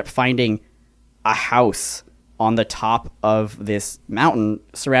 We ended up finding a house on the top of this mountain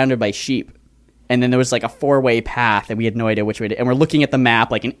surrounded by sheep. And then there was like a 4-way path, and we had no idea which way to. And we're looking at the map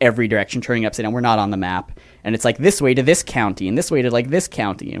like in every direction, turning upside down. We're not on the map, and it's like this way to this county, and this way to like this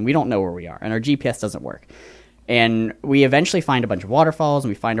county, and we don't know where we are, and our GPS doesn't work. And we eventually find a bunch of waterfalls, and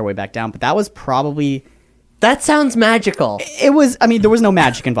we find our way back down. But that was probably. That sounds magical. It was. I mean, there was no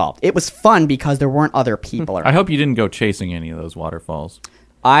magic involved. It was fun because there weren't other people around. I hope you didn't go chasing any of those waterfalls.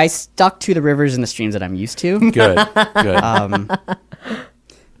 I stuck to the rivers and the streams that I'm used to. Good.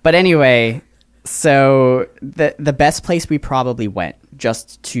 But anyway. So the best place we probably went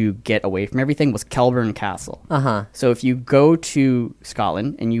just to get away from everything was Kelburn Castle. So if you go to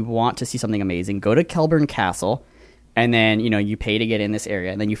Scotland and you want to see something amazing, go to Kelburn Castle, and then you pay to get in this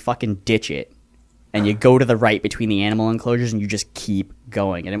area, and then you fucking ditch it, and you go to the right between the animal enclosures, and you just keep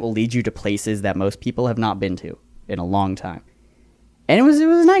going, and it will lead you to places that most people have not been to in a long time. And it was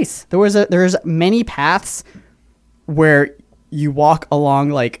nice. There's many paths where you walk along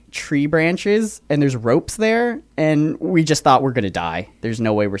like tree branches and there's ropes there, and we just thought we're gonna die. There's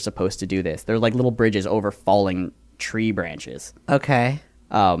no way we're supposed to do this. They're like little bridges over falling tree branches. Okay.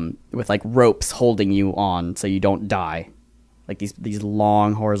 With like ropes holding you on so you don't die. Like these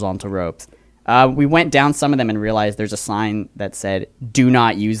long horizontal ropes. We went down some of them and realized there's a sign that said, do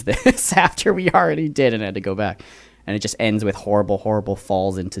not use this after we already did, and had to go back. And it just ends with horrible, horrible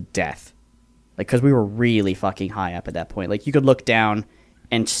falls into death. Like, because we were really fucking high up at that point. Like, you could look down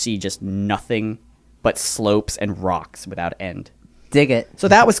and see just nothing but slopes and rocks without end. Dig it. So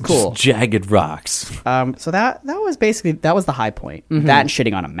that was cool. Just jagged rocks. So that was basically, that was the high point. That and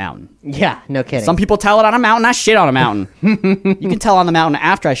shitting on a mountain. Yeah, no kidding. Some people tell it on a mountain. I shit on a mountain. You can tell on the mountain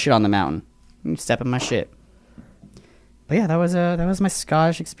after I shit on the mountain. You step in my shit. But yeah, that was my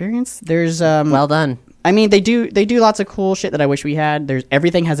Scottish experience. There's well done. I mean, they do lots of cool shit that I wish we had.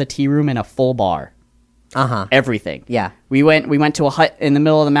 Everything has a tea room and a full bar. Everything. Yeah. We went to a hut in the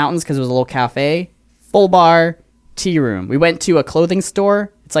middle of the mountains because it was a little cafe. Full bar, tea room. We went to a clothing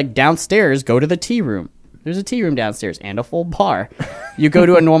store. It's like downstairs. Go to the tea room. There's a tea room downstairs and a full bar. You go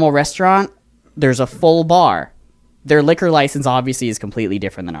to a normal restaurant. There's a full bar. Their liquor license obviously is completely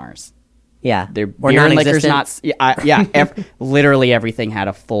different than ours. Yeah. Their beer and liquor's not. Literally everything had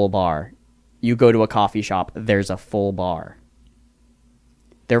a full bar. You go to a coffee shop, there's a full bar.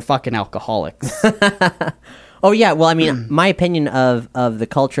 They're fucking alcoholics. Oh, yeah. Well, I mean, my opinion of the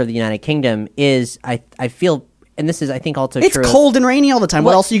culture of the United Kingdom is I feel, and this is, I think, also it's true. It's cold and rainy all the time.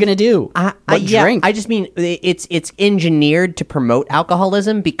 What else are you going to do? Drink? I just mean it's engineered to promote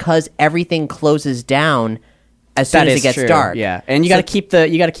alcoholism because everything closes down as soon as it gets dark. Yeah, and you got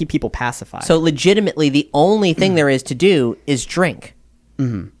to keep people pacified. So legitimately, the only thing there is to do is drink.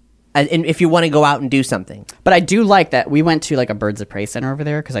 Mm-hmm. And if you want to go out and do something. But I do like that we went to like a Birds of Prey center over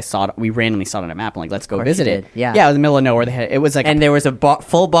there because we randomly saw it on a map and like, let's go visit it. Yeah. Yeah, it was in the middle of nowhere. It was like, and there was a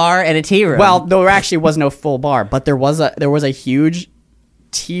full bar and a tea room. Well, there actually was no full bar, but there was a huge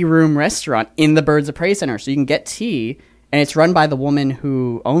tea room restaurant in the Birds of Prey center, so you can get tea, and it's run by the woman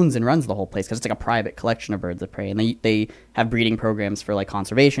who owns and runs the whole place because it's like a private collection of birds of prey, and they have breeding programs for like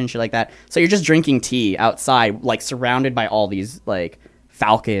conservation, shit like that. So you're just drinking tea outside, like surrounded by all these like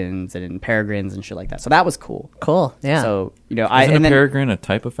falcons and peregrines and shit like that. So that was cool. Cool. Yeah. So, Isn't a peregrine a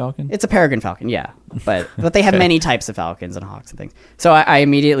type of falcon? It's a peregrine falcon, yeah. But they have many types of falcons and hawks and things. So I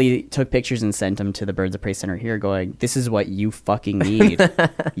immediately took pictures and sent them to the Birds of Prey Center here going, this is what you fucking need.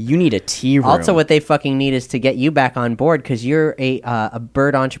 You need a tea room. Also, what they fucking need is to get you back on board because you're a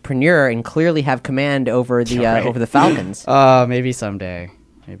bird entrepreneur and clearly have command over the over the falcons. Maybe someday.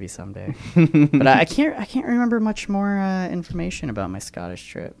 Maybe someday. But I can't remember much more information about my Scottish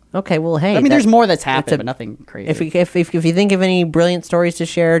trip. Okay, well, hey. I mean, there's more that's happened, but nothing crazy. If you think of any brilliant stories to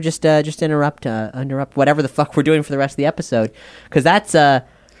share, just interrupt whatever the fuck we're doing for the rest of the episode, because that's how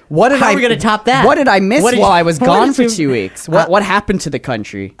are we going to top that? What did I miss while I was gone for 2 weeks? What happened to the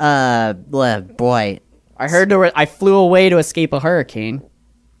country? Boy, I heard I flew away to escape a hurricane.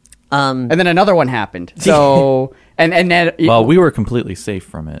 And then another one happened. So and then well, we were completely safe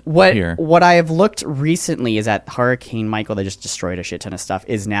from it here. What I have looked recently is that Hurricane Michael, that just destroyed a shit ton of stuff,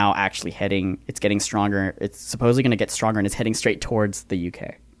 is now actually it's getting stronger. It's supposedly going to get stronger, and it's heading straight towards the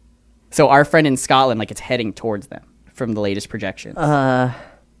UK. So our friend in Scotland, like, it's heading towards them from the latest projections.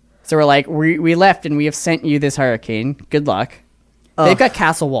 So we're like, we left and we have sent you this hurricane. Good luck. They've got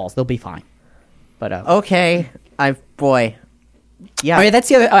castle walls. They'll be fine. But okay, yeah. Oh, yeah, that's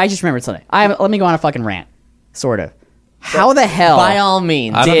the other. I just remembered something. Let me go on a fucking rant. Sort of. How the hell? By all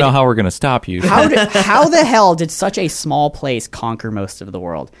means. I don't know how we're going to stop you. How the hell did such a small place conquer most of the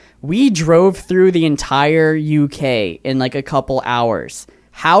world? We drove through the entire UK in like a couple hours.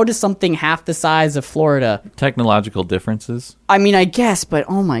 How does something half the size of Florida? Technological differences? I mean, I guess, but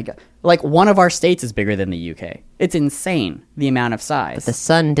oh my God. Like, one of our states is bigger than the UK. It's insane, the amount of size. But the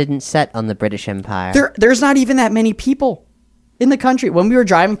sun didn't set on the British Empire. There's not even that many people in the country. When we were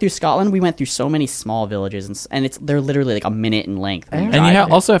driving through Scotland, we went through so many small villages, and they're literally like a minute in length. And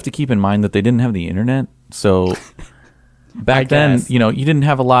you also have to keep in mind that they didn't have the internet, so back then, you didn't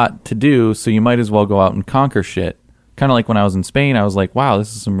have a lot to do, so you might as well go out and conquer shit. Kind of like when I was in Spain, I was like, wow,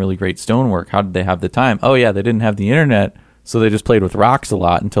 this is some really great stonework. How did they have the time? Oh yeah, they didn't have the internet, so they just played with rocks a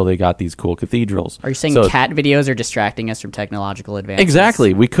lot until they got these cool cathedrals. Are you saying cat videos are distracting us from technological advances?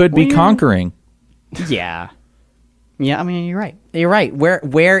 Exactly. We could be conquering. Yeah. Yeah, I mean, you're right. You're right.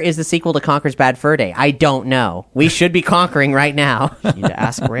 Where is the sequel to Conker's Bad Fur Day? I don't know. We should be conquering right now. You need to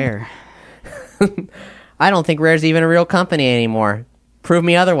ask Rare. I don't think Rare's even a real company anymore. Prove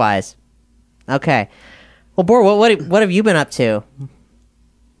me otherwise. Okay. Well, Bor, what have you been up to?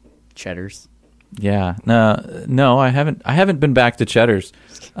 Cheddar's. Yeah. No, I haven't been back to Cheddar's.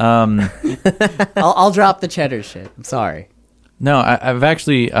 I'll drop the Cheddar shit. I'm sorry. No, I've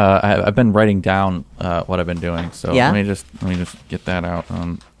actually I've been writing down what I've been doing. So let me just get that out.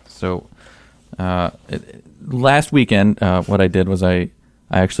 Last weekend, what I did was I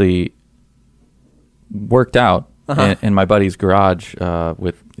actually worked out in my buddy's garage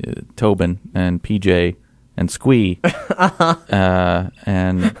with Tobin and PJ and Squee, and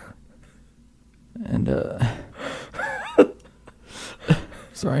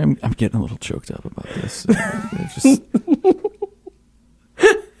sorry, I'm getting a little choked up about this.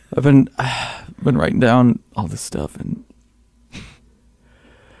 I've been writing down all this stuff and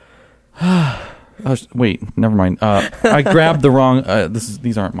wait, never mind. I grabbed the wrong.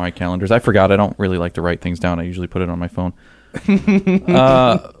 These aren't my calendars. I forgot. I don't really like to write things down. I usually put it on my phone.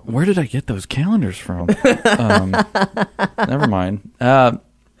 Where did I get those calendars from? Never mind.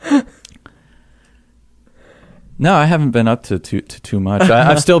 No, I haven't been up to too much.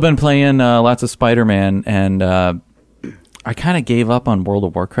 I've still been playing lots of Spider-Man, and I kind of gave up on World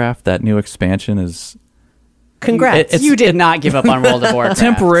of Warcraft. That new expansion is... Congrats. You did not give up on World of Warcraft.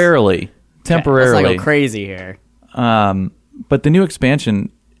 Temporarily. Let's not go crazy here. But the new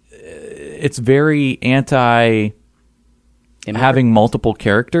expansion, it's very anti having multiple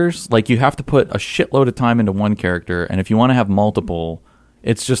characters. Like, you have to put a shitload of time into one character, and if you want to have multiple,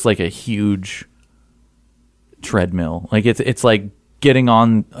 it's just like a huge treadmill. Like, it's like getting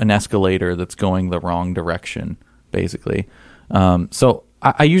on an escalator that's going the wrong direction, basically. So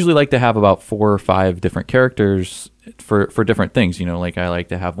I usually like to have about 4 or 5 different characters for different things. Like, I like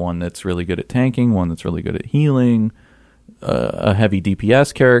to have one that's really good at tanking, one that's really good at healing, a heavy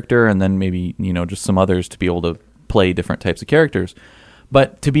DPS character, and then maybe, just some others to be able to play different types of characters.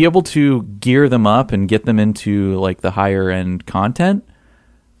 But to be able to gear them up and get them into like the higher end content,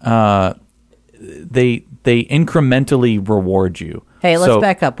 they incrementally reward you. Hey, let's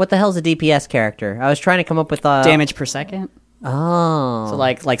back up. What the hell's a DPS character? I was trying to come up with damage per second. Oh, so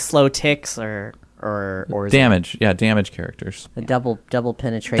like slow ticks or damage. Yeah, damage characters. A double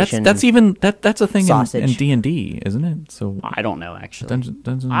penetration. That's a thing in D&D, isn't it? So I don't know actually.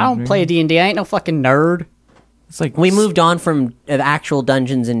 Dungeons I don't play D&D. I ain't no fucking nerd. It's like we moved on from actual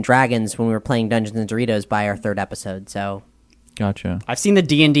Dungeons and Dragons when we were playing Dungeons and Doritos by our 3rd episode. So. Gotcha. I've seen the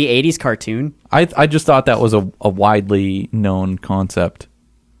D&D 80s cartoon. I just thought that was a widely known concept.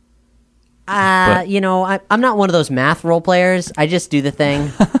 I'm not one of those math role players. I just do the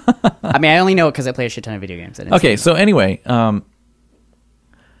thing. I mean, I only know it because I play a shit ton of video games. Okay, so anyway,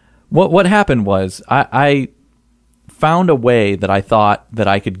 what happened was I found a way that I thought that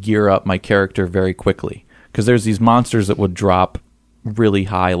I could gear up my character very quickly, because there's these monsters that would drop really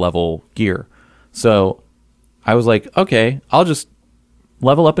high level gear. So I was like, okay, I'll just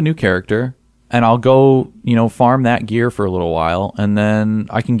level up a new character and I'll go, farm that gear for a little while, and then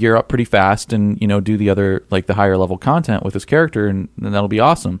I can gear up pretty fast and, do the other, like the higher level content with this character, and then that'll be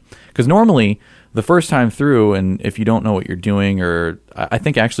awesome. Because normally the first time through, and if you don't know what you're doing, or I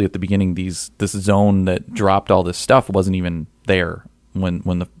think actually at the beginning, this zone that dropped all this stuff wasn't even there when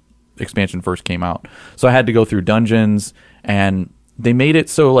the expansion first came out. So I had to go through dungeons, and they made it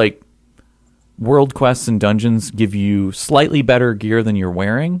so like world quests and dungeons give you slightly better gear than you're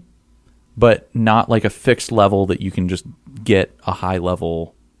wearing, but not like a fixed level that you can just get a high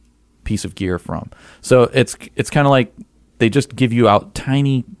level piece of gear from. So it's kind of like they just give you out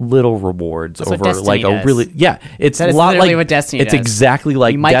tiny little rewards. That's over like a really it's a lot like what Destiny it's does. Exactly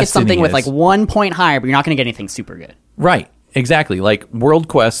like you might Destiny get something is. With like 1 point higher, but you're not going to get anything super good. Right, exactly. Like world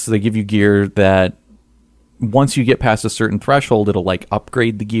quests, they give you gear that once you get past a certain threshold, it'll like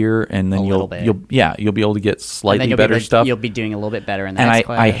upgrade the gear, and then you'll be able to get slightly better stuff. You'll be doing a little bit better in the next next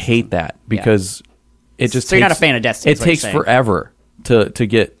class. I hate that because it just so you're not a fan of Destiny. It takes forever to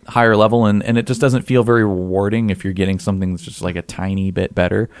get higher level, and it just doesn't feel very rewarding if you're getting something that's just like a tiny bit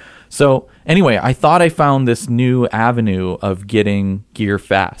better. So anyway, I thought I found this new avenue of getting gear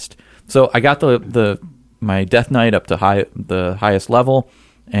fast. So I got my Death Knight up to the highest level,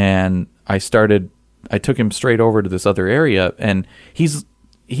 and I took him straight over to this other area, and he's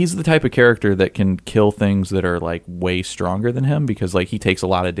the type of character that can kill things that are like way stronger than him, because like he takes a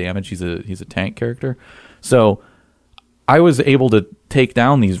lot of damage. He's a tank character. So I was able to take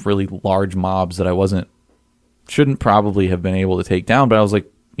down these really large mobs that I shouldn't probably have been able to take down, but I was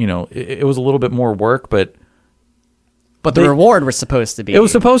like, it was a little bit more work, but the reward was supposed to be. It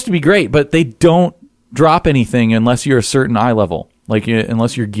was supposed to be great, but they don't drop anything unless you're a certain eye level. Like,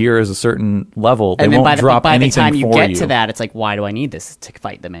 unless your gear is a certain level, they won't drop anything for you. By the time you get to that, it's like, why do I need this to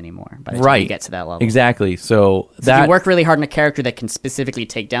fight them anymore? By the time you get to that level. Exactly. So if you work really hard on a character that can specifically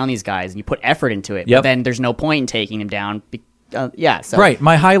take down these guys, and you put effort into it, but then there's no point in taking them down. Right.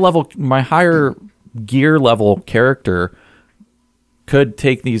 My higher gear level character could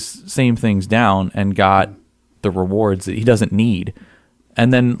take these same things down and got the rewards that he doesn't need.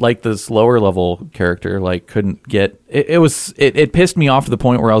 And then like this lower level character like couldn't get it pissed me off to the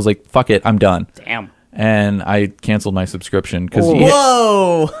point where I was like, fuck it, I'm done. Damn. And I canceled my subscription because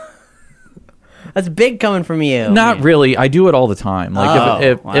whoa. That's big coming from you. Not really. I do it all the time. Like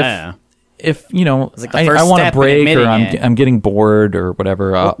if like I want a break, or I'm getting bored or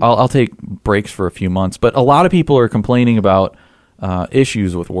whatever, I'll take breaks for a few months. But a lot of people are complaining about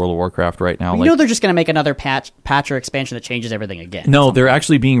issues with World of Warcraft right now. They're just going to make another patch or expansion that changes everything again. No, they're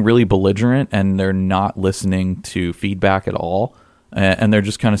actually being really belligerent, and they're not listening to feedback at all. And they're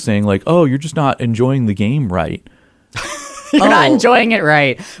just kind of saying like, "Oh, you're just not enjoying the game right. You're not enjoying it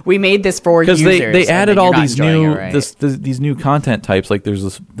right. We made this for users." Because they added all these new these new content types. Like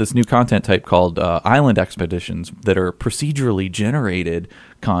there's this new content type called Island Expeditions that are procedurally generated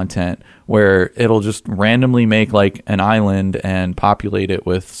content, where it'll just randomly make like an island and populate it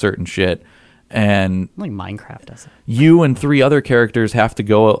with certain shit. And like Minecraft does it. You and 3 other characters have to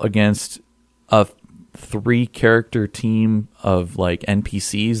go against a 3-character team of like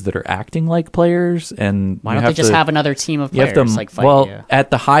NPCs that are acting like players. And why don't they just have another team of players fight you?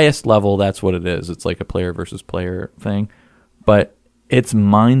 At the highest level, that's what it is. It's like a player versus player thing, but it's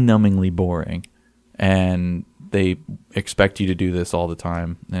mind-numbingly boring, and they expect you to do this all the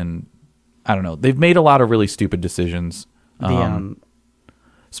time. And I don't know, they've made a lot of really stupid decisions.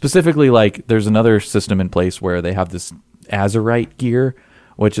 Specifically, like there's another system in place where they have this Azurite gear,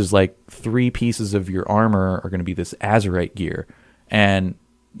 which is like 3 pieces of your armor are going to be this Azurite gear, and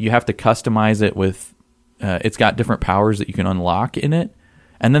you have to customize it with it's got different powers that you can unlock in it.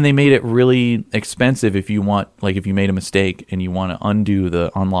 And then they made it really expensive if you made a mistake and you want to undo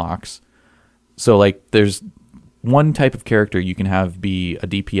the unlocks. So like there's one type of character you can have be a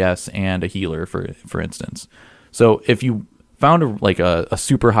DPS and a healer, for instance. So if you found a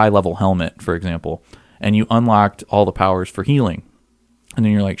super high level helmet, for example, and you unlocked all the powers for healing, and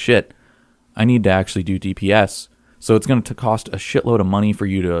then you're like, shit, I need to actually do DPS. So it's going to cost a shitload of money for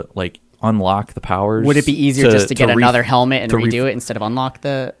you to like unlock the powers. Would it be easier just to get another helmet and redo it instead of unlock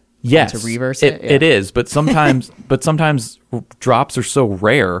the? Yes, to reverse it. It is, but sometimes drops are so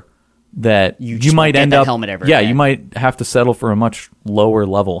rare that you might end up helmet ever again. You might have to settle for a much lower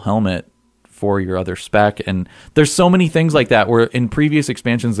level helmet for your other spec. And there's so many things like that where in previous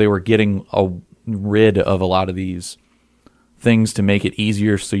expansions they were getting rid of a lot of these things to make it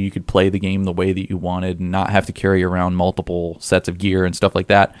easier so you could play the game the way that you wanted and not have to carry around multiple sets of gear and stuff like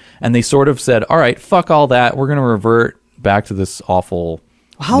that. And they sort of said, all right, fuck all that. We're going to revert back to this awful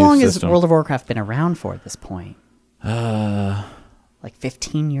How new long system. has World of Warcraft been around for at this point? Like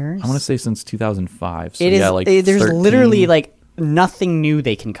 15 years? I want to say since 2005. So it is. yeah, like There's 13. literally like nothing new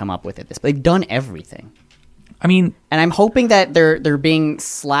they can come up with at this. They've done everything. I mean, And I'm hoping that they're being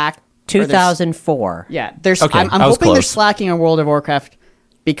slack. 2004. Yeah, there's. Okay, I'm I was hoping they're close. slacking on World of Warcraft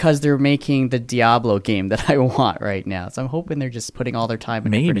because they're making the Diablo game that I want right now. So I'm hoping they're just putting all their time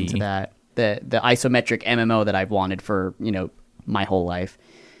and effort Maybe. into that. The isometric MMO that I've wanted for my whole life.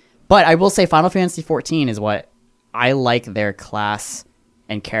 But I will say Final Fantasy XIV is what I like their class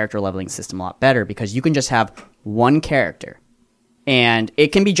and character leveling system a lot better because you can just have one character. And it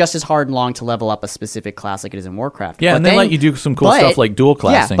can be just as hard and long to level up a specific class like it is in Warcraft. yeah, But and they then- let you do some cool stuff like dual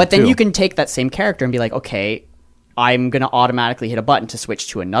classing. Yeah, but then too. you can take that same character and be like, okay, I'm going to automatically hit a button to switch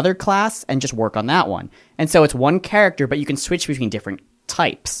to another class and just work on that one. And so it's one character, but you can switch between different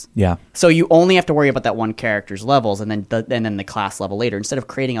types. Yeah. So you only have to worry about that one character's levels and then the class level later instead of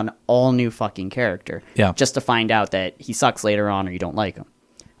creating an all new fucking character. Yeah. Just to find out that he sucks later on or you don't like him.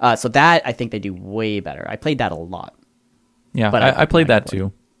 So that I think they do way better. I played that a lot. Yeah, But I played I that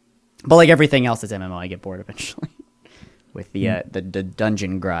too. But like everything else is MMO, I get bored eventually. With the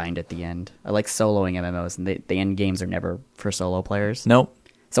dungeon grind at the end. I like soloing MMOs, and the end games are never for solo players. Nope.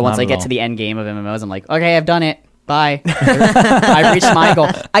 So once not I at get all. to the end game of MMOs, I'm like, okay, I've done it. Bye. I've reached my goal.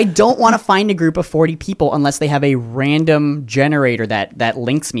 I don't want to find a group of 40 people unless they have a random generator that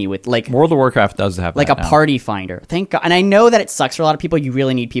links me with like World of Warcraft does have a that now. party finder. Thank God. And I know that it sucks for a lot of people. You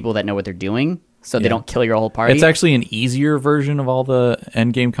really need people that know what they're doing so they don't kill your whole party. It's actually an easier version of all the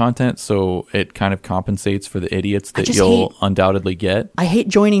end game content, so it kind of compensates for the idiots that just you'll undoubtedly get. I hate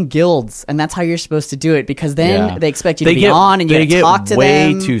joining guilds, and that's how you're supposed to do it because then Yeah. they expect you to be on and you they get to talk to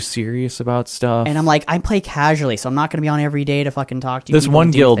way them. too serious about stuff. And I'm like, I play casually, so I'm not going to be on every day to fucking talk to you. This people one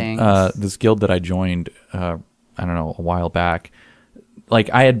and do guild, things. this guild that I joined, I don't know, a while back.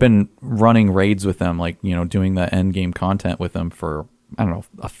 Like I had been running raids with them, like doing the end game content with them for I don't know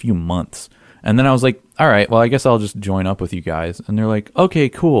a few months, and then I was like, all right, well I guess I'll just join up with you guys. And they're like, okay,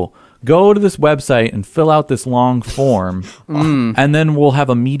 cool. Go to this website and fill out this long form, and then we'll have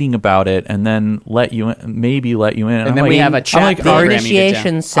a meeting about it, and then maybe let you in. And I'm then like, we have a chat I'm like, The program you get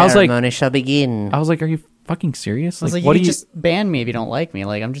initiation down. ceremony shall begin. I was like, are you fucking serious? I was like, what you do could you? just ban me if you don't like me.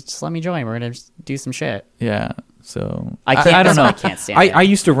 Like, just let me join. We're gonna just do some shit. Yeah. So I can't- I don't that's know. why I can't stand it. I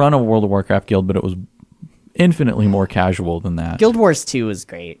used to run a World of Warcraft guild, but it was infinitely more casual than that. Guild Wars 2 is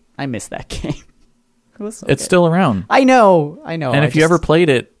great. I miss that game. It was so It's good. still around. I know. And I if you ever played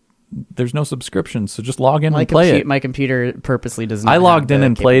it, there's no subscription, so just log in my and play it. my computer purposely doesn't. I logged have in the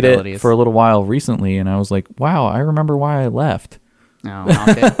and played it capabilities. for a little while recently, and I was like, wow, I remember why I left. No, not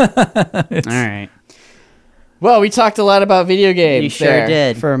good. All right. Well, we talked a lot about video games. You sure there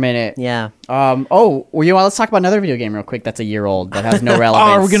did. for a minute. Yeah. Let's talk about another video game real quick. That's a year old that has no Oh, relevance.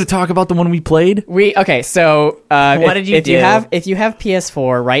 are we going to talk about the one we played? So What did you if do? you have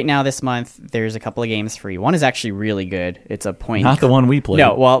PS4 right now this month, there's a couple of games free. One is actually really good. It's a point. Not the one we played.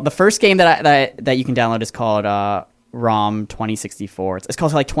 No, well, the first game that you can download is called ROM 2064. It's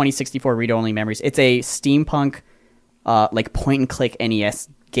called like 2064 read-only memories. It's a steampunk like point-and-click NES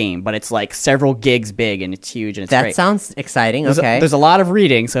game, but it's like several gigs big and it's huge and it's That great. sounds exciting. There's Okay. there's a lot of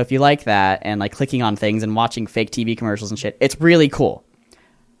reading, so if you like that and like clicking on things and watching fake TV commercials and shit, it's really cool.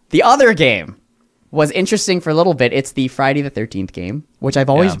 The other game was interesting for a little bit. It's the Friday the 13th game, which I've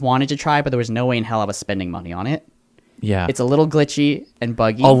always wanted to try, but there was no way in hell I was spending money on it. Yeah. It's a little glitchy and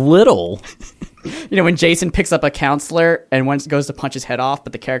buggy. a little. When Jason picks up a counselor and once goes to punch his head off,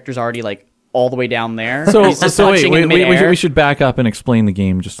 but the character's already like all the way down there. So, He's just so wait, punching in midair. we should back up and explain the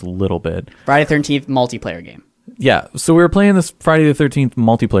game just a little bit. Friday the 13th multiplayer game. Yeah, so we were playing this Friday the 13th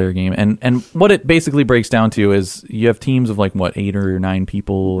multiplayer game, and what it basically breaks down to is you have teams of like, 8 or 9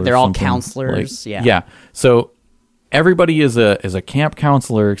 people? Or They're all something. counselors, yeah. Yeah, so everybody is a camp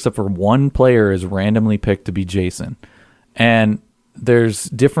counselor except for one player is randomly picked to be Jason. And there's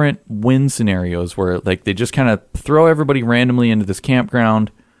different win scenarios where like they just kind of throw everybody randomly into this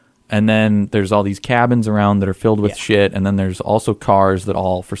campground, and then there's all these cabins around that are filled with shit, and then there's also cars that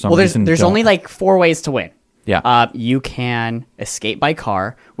all for some reason there's don't. only like 4 ways to win. Yeah. You can escape by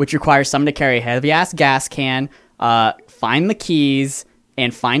car, which requires someone to carry a heavy-ass gas can, find the keys,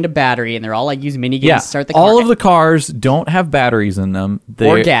 and find a battery, and they're all like use minigames to start the car. All of the cars don't have batteries in them. They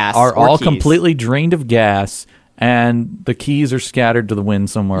Or gas, are or all keys. completely drained of gas, and the keys are scattered to the wind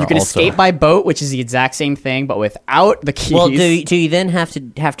somewhere. You can also. escape by boat, which is the exact same thing, but without the keys. Well, do you then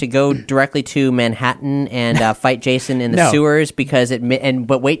have to go directly to Manhattan and fight Jason in the sewers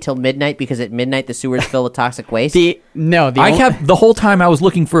but wait till midnight because at midnight the sewers fill with toxic waste? The whole time I was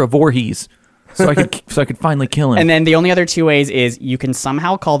looking for a Voorhees. So I could finally kill him. And then the only other two ways is you can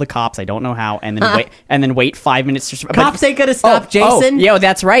somehow call the cops. I don't know how, and then wait 5 minutes to. Cops ain't gonna stop Jason. Yeah,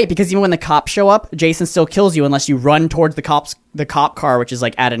 that's right. Because even when the cops show up, Jason still kills you unless you run towards the cop car, which is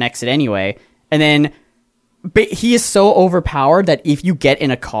like at an exit anyway. And then, but he is so overpowered that if you get in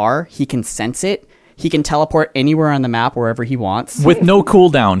a car, he can sense it. He can teleport anywhere on the map wherever he wants with no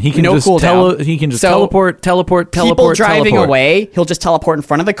cooldown. He can just teleport. People driving away, he'll just teleport in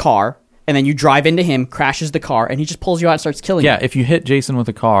front of the car. And then you drive into him, crashes the car, and he just pulls you out and starts killing you. Yeah, if you hit Jason with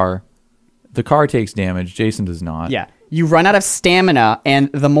a car, the car takes damage. Jason does not. Yeah. You run out of stamina,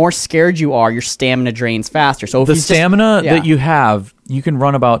 and the more scared you are, your stamina drains faster. So if the stamina that you have, you can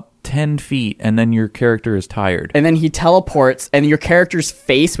run about 10 feet, and then your character is tired. And then he teleports, and your character's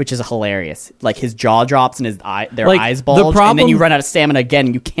face, which is hilarious, like his jaw drops and their eyes bulge, and then you run out of stamina again,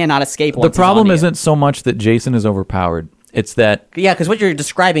 and you cannot escape. The problem isn't so much that Jason is overpowered. It's that... Yeah, because what you're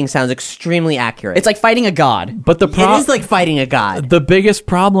describing sounds extremely accurate. It's like fighting a god. But it is like fighting a god. The biggest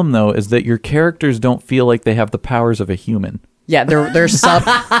problem, though, is that your characters don't feel like they have the powers of a human. Yeah, they're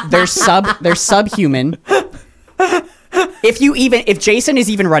subhuman. If Jason is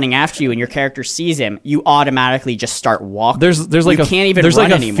even running after you and your character sees him, you automatically just start walking. There's like a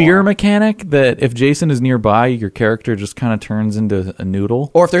fear mechanic that if Jason is nearby, your character just kind of turns into a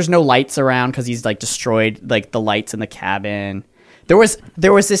noodle. Or if there's no lights around because he's like destroyed like the lights in the cabin. There was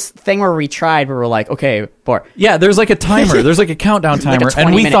this thing where we were like, okay, there's like a timer. There's like a countdown timer, like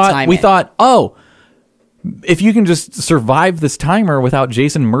and we thought, oh, if you can just survive this timer without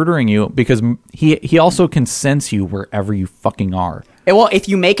Jason murdering you, because he also can sense you wherever you fucking are. Well, if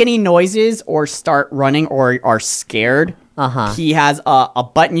you make any noises or start running or are scared, he has a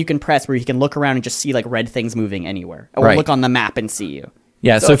button you can press where you can look around and just see like red things moving anywhere. Or look on the map and see you.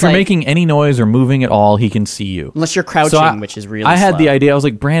 Yeah, so if you're making any noise or moving at all, he can see you. Unless you're crouching, which is really I had the idea. I was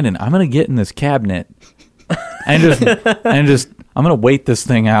like, Brandon, I'm going to get in this cabinet and just I'm going to wait this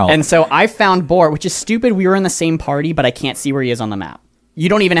thing out. And so I found Boar, which is stupid. We were in the same party, but I can't see where he is on the map. You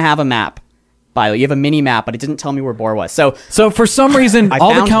don't even have a map, by the way. You have a mini map, but it didn't tell me where Boar was. So for some reason,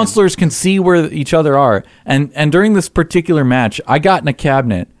 all the counselors can see where each other are. And during this particular match, I got in a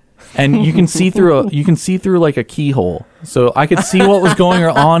cabinet, and you can see through like a keyhole. So I could see what was going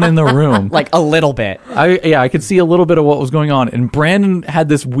on in the room. Like a little bit. I could see a little bit of what was going on. And Brandon had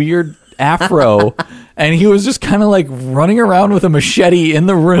this weird afro, and he was just kind of like running around with a machete in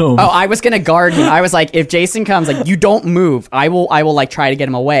the room. Oh, I was gonna guard him. I was like, if Jason comes, like, you don't move. I will like try to get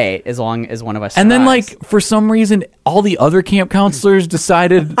him away as long as one of us survives. And then like for some reason, all the other camp counselors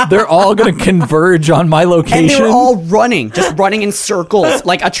decided they're all gonna converge on my location. And they were all just running in circles,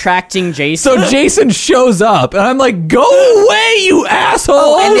 like attracting Jason. So Jason shows up, and I'm like, go away, you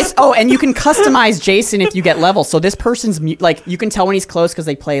asshole! And you can customize Jason if you get levels. So this person's like, you can tell when he's close because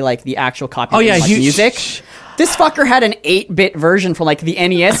they play like the actual copy of music. This fucker had an 8-bit version from like the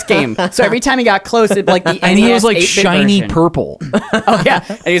NES game. So every time he got close, it like the and NES he was like 8-bit shiny version. Purple. Oh yeah,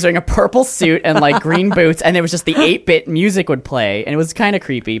 and he was wearing a purple suit and like green boots, and it was just the 8-bit music would play, and it was kind of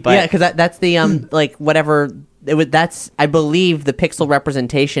creepy. But yeah, because that's the like whatever. That's I believe the pixel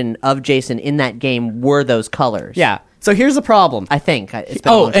representation of Jason in that game were those colors. Yeah. So here's the problem. I think it's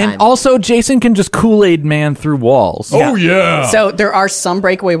been a long time. And also Jason can just Kool-Aid man through walls. Yeah. Oh yeah. So there are some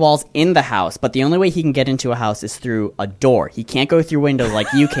breakaway walls in the house, but the only way he can get into a house is through a door. He can't go through windows like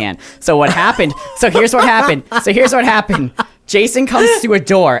you can. So here's what happened. Jason comes through a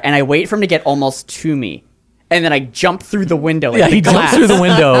door, and I wait for him to get almost to me, and then I jump through the window. He jumps through the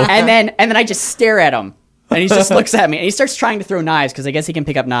window, and then I just stare at him. And he just looks at me, and he starts trying to throw knives, because I guess he can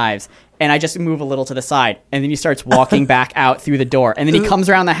pick up knives. And I just move a little to the side, and then he starts walking back out through the door. And then he comes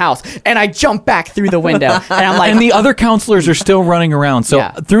around the house, and I jump back through the window. And I'm like... And the other counselors are still running around. So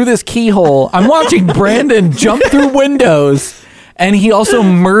through this keyhole, I'm watching Brandon jump through windows. And he also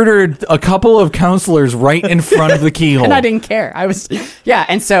murdered a couple of counselors right in front of the keyhole. And I didn't care.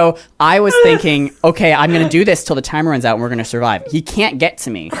 And so I was thinking, okay, I'm going to do this till the timer runs out and we're going to survive. He can't get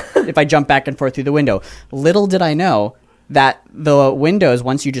to me if I jump back and forth through the window. Little did I know that the windows,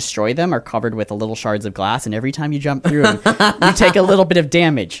 once you destroy them, are covered with little shards of glass, and every time you jump through them, you take a little bit of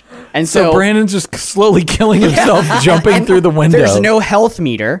damage. And so Brandon's just slowly killing himself jumping through the window. There's no health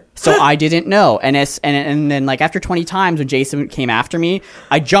meter, so I didn't know. And then like after 20 times when Jason came after me,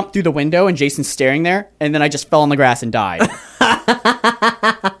 I jumped through the window and Jason's staring there, and then I just fell on the grass and died.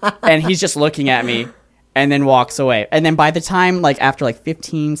 And he's just looking at me. and then walks away. And then by the time, like, after, like,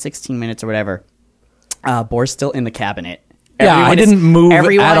 15, 16 minutes or whatever, Boar's still in the cabinet. Yeah, I didn't move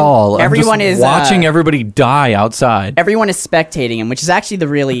at all. Everyone is watching everybody die outside. Everyone is spectating him, which is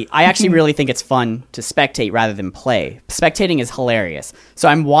actually I actually really think it's fun to spectate rather than play. Spectating is hilarious. So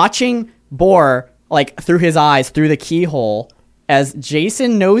I'm watching Boar, like, through his eyes, through the keyhole, as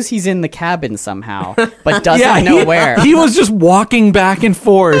Jason knows he's in the cabin somehow, but doesn't know where. He was just walking back and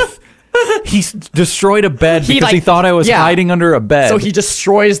forth. He destroyed a bed because he thought I was hiding under a bed. So he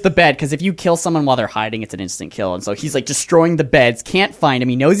destroys the bed, because if you kill someone while they're hiding, it's an instant kill. And so he's like destroying the beds, can't find him.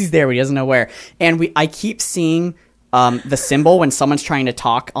 He knows he's there, but he doesn't know where. And I keep seeing the symbol when someone's trying to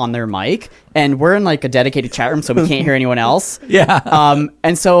talk on their mic, and we're in like a dedicated chat room, so we can't hear anyone else. Yeah.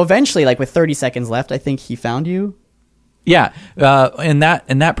 And so eventually, like with 30 seconds left, I think he found you. Yeah, in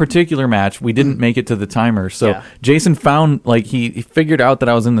that particular match, we didn't make it to the timer. So Jason found, like, he figured out that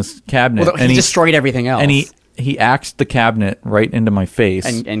I was in this cabinet, and he destroyed everything else. And he axed the cabinet right into my face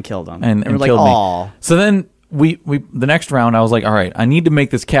and killed him. And we're killed like, me. So then we the next round, I was like, all right, I need to make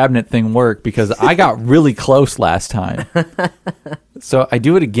this cabinet thing work because I got really close last time. So I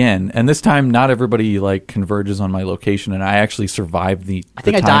do it again, and this time not everybody like converges on my location, and I actually survived the I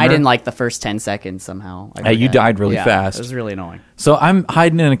think the I timer. died in like the first 10 seconds somehow. You died really fast. It was really annoying. So I'm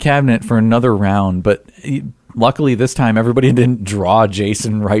hiding in a cabinet for another round, but luckily this time everybody didn't draw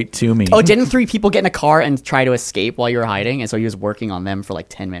Jason right to me. Oh, didn't 3 people get in a car and try to escape while you were hiding? And so he was working on them for like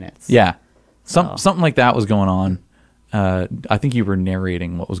 10 minutes. Yeah. Something like that was going on. I think you were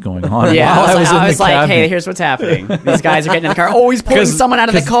narrating what was going on. Yeah, I was like, hey, here's what's happening. These guys are getting in the car. Oh, he's pulling someone out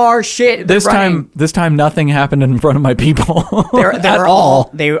of the car. Shit. This time nothing happened in front of my people.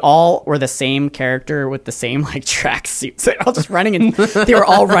 They all were the same character with the same like track suits. They were all just running and they were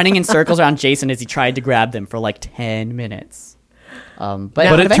all running in circles around Jason as he tried to grab them for like 10 minutes.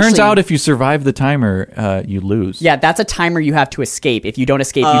 But it turns out if you survive the timer, you lose. Yeah, that's a timer you have to escape. If you don't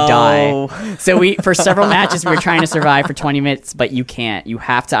escape, you die. So for several matches, we were trying to survive for 20 minutes, but you can't. You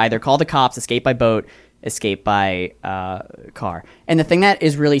have to either call the cops, escape by boat, escape by car. And the thing that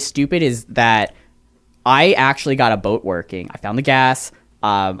is really stupid is that I actually got a boat working. I found the gas.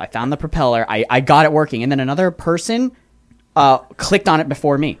 I found the propeller. I got it working. And then another person clicked on it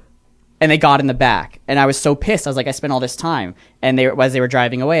before me. And they got in the back. And I was so pissed. I was like, I spent all this time. And as they were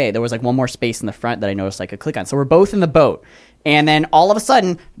driving away, there was like one more space in the front that I noticed I could click on. So we're both in the boat. And then all of a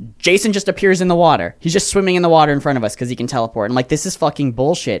sudden, Jason just appears in the water. He's just swimming in the water in front of us because he can teleport. And like, this is fucking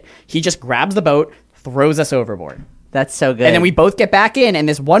bullshit. He just grabs the boat, throws us overboard. That's so good. And then we both get back in, and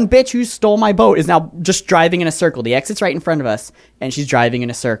this one bitch who stole my boat is now just driving in a circle. The exit's right in front of us, and she's driving in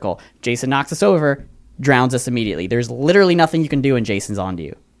a circle. Jason knocks us over, drowns us immediately. There's literally nothing you can do when Jason's onto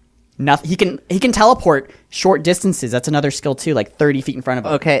you. Nothing. He can teleport short distances. That's another skill too, like 30 feet in front of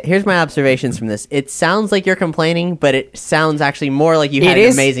him. Okay, here's my observations from this. It sounds like you're complaining, but it sounds actually more like you had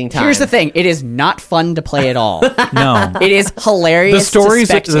an amazing time. Here's the thing: it is not fun to play at all. No, it is hilarious.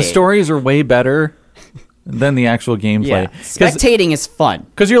 The stories are way better than the actual gameplay. Yeah. Spectating is fun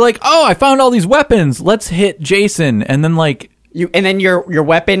because you're like, oh, I found all these weapons. Let's hit Jason, and then like. And then your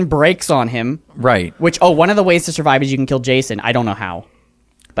weapon breaks on him. Right. Which one of the ways to survive is you can kill Jason. I don't know how.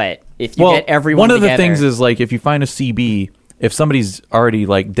 But if you get everyone one of together, the things is like if you find a CB, if somebody's already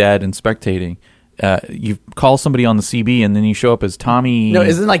like dead and spectating, you call somebody on the CB and then you show up as Tommy. No,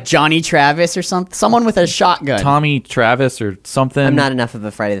 isn't it like Johnny Travis or something? Someone with a shotgun. Tommy Travis or something. I'm not enough of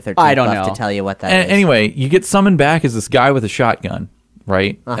a Friday the 13th I don't buff know to tell you what that is. Anyway, you get summoned back as this guy with a shotgun,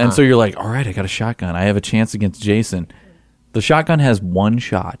 right? And so you're like, all right, I got a shotgun. I have a chance against Jason. The shotgun has one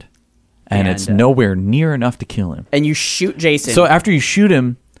shot. And it's nowhere near enough to kill him. And you shoot Jason. So after you shoot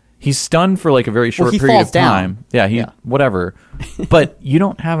him, he's stunned for like a very short period of time. Down. Yeah, whatever. But you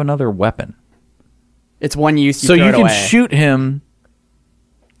don't have another weapon. It's one use. So you can shoot him.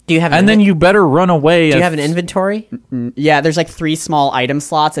 Do you have? And then you better run away. Do you have an inventory? Yeah, there's like 3 small item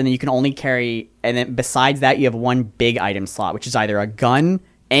slots, and then you can only carry. And then besides that, you have one big item slot, which is either a gun,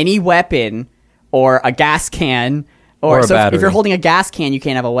 any weapon, or a gas can. Or a so battery. if you're holding a gas can, you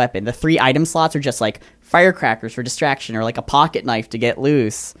can't have a weapon. The 3 item slots are just like firecrackers for distraction or like a pocket knife to get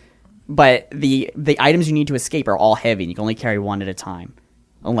loose. But the items you need to escape are all heavy, and you can only carry one at a time.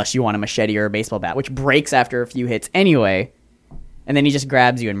 Unless you want a machete or a baseball bat, which breaks after a few hits anyway. And then he just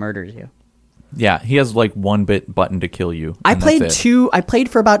grabs you and murders you. Yeah, he has like one button to kill you. I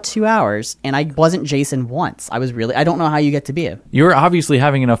played for about 2 hours, and I wasn't Jason once. I don't know how you get to be him. You were obviously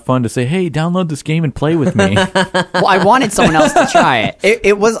having enough fun to say, "Hey, download this game and play with me." Well, I wanted someone else to try it.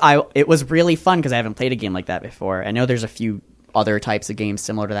 It was really fun because I haven't played a game like that before. I know there's a few other types of games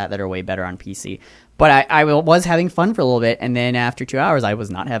similar to that are way better on PC. But I was having fun for a little bit, and then after 2 hours, I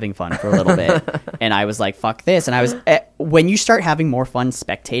was not having fun for a little bit. And I was like, fuck this. And when you start having more fun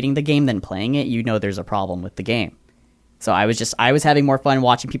spectating the game than playing it, you know there's a problem with the game. So I was having more fun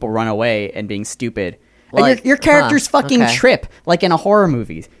watching people run away and being stupid. Like, and your characters fucking trip, like in a horror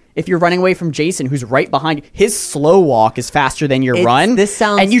movie. If you're running away from Jason, who's right behind you, his slow walk is faster than your run.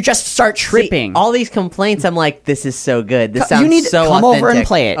 And you just start tripping. See, all these complaints, I'm like, this is so good. This sounds so authentic. You need to come over and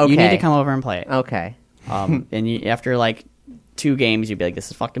play it. Okay. You need to come over and play it. Okay. And after like 2 games, you'd be like, this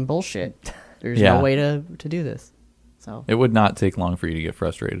is fucking bullshit. There's no way to do this. So it would not take long for you to get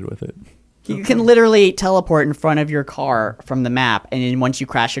frustrated with it. You can literally teleport in front of your car from the map, and then once you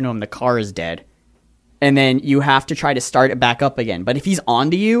crash into him, the car is dead. And then you have to try to start it back up again. But if he's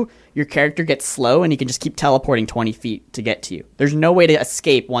onto you, your character gets slow, and he can just keep teleporting 20 feet to get to you. There's no way to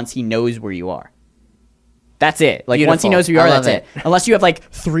escape once he knows where you are. That's it. Like, Beautiful. Once he knows who you are, that's it. Unless you have, like,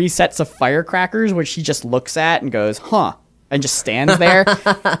 3 sets of firecrackers, which he just looks at and goes, huh, and just stands there.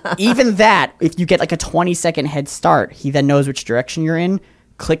 Even that, if you get, like, a 20-second head start, he then knows which direction you're in,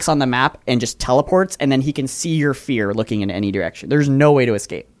 clicks on the map, and just teleports, and then he can see your fear looking in any direction. There's no way to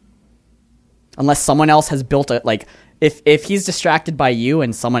escape. Unless someone else has built if he's distracted by you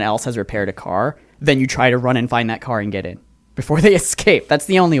and someone else has repaired a car, then you try to run and find that car and get in before they escape. That's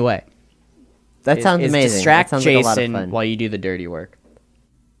the only way. That sounds amazing. Distract that sounds Jason like a lot of fun. while you do the dirty work.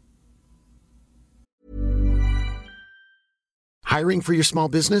 Hiring for your small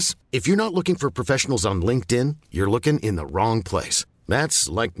business? If you're not looking for professionals on LinkedIn, you're looking in the wrong place. That's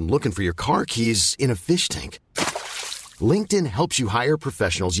like looking for your car keys in a fish tank. LinkedIn helps you hire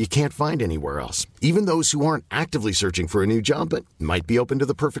professionals you can't find anywhere else, even those who aren't actively searching for a new job but might be open to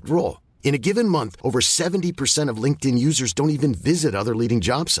the perfect role. In a given month, over 70% of LinkedIn users don't even visit other leading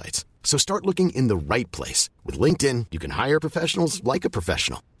job sites. So start looking in the right place. With LinkedIn, you can hire professionals like a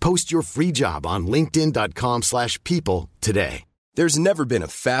professional. Post your free job on linkedin.com/people today. There's never been a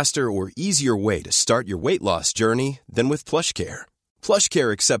faster or easier way to start your weight loss journey than with PlushCare.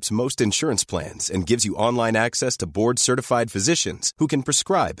 PlushCare accepts most insurance plans and gives you online access to board-certified physicians who can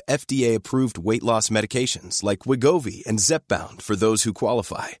prescribe FDA-approved weight loss medications like Wegovy and Zepbound for those who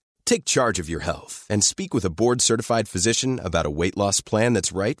qualify. Take charge of your health and speak with a board-certified physician about a weight loss plan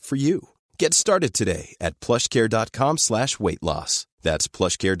that's right for you. Get started today at plushcare.com/weightloss. That's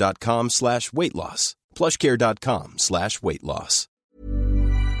plushcare.com/weightloss. plushcare.com/weightloss.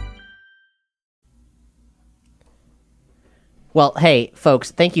 Well, hey,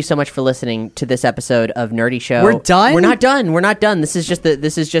 folks, thank you so much for listening to this episode of Nerdy Show. We're done? We're not done. This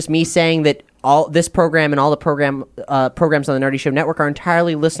is just me saying that all this program and all the programs on the Nerdy Show Network are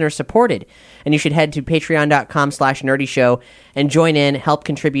entirely listener supported. And you should head to patreon.com/Nerdy Show and join in, help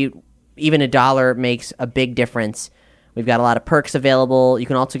contribute. Even $1 makes a big difference. We've got a lot of perks available. You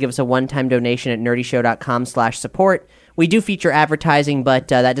can also give us a one-time donation at nerdyshow.com/support. We do feature advertising, but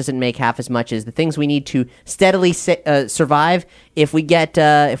that doesn't make half as much as the things we need to steadily survive. If we get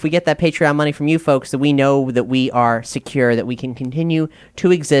that Patreon money from you folks, that we know that we are secure, that we can continue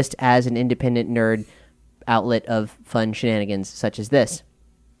to exist as an independent nerd outlet of fun shenanigans such as this.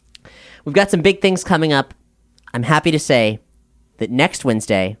 We've got some big things coming up. I'm happy to say that next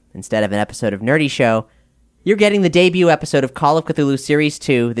Wednesday, instead of an episode of Nerdy Show, you're getting the debut episode of Call of Cthulhu Series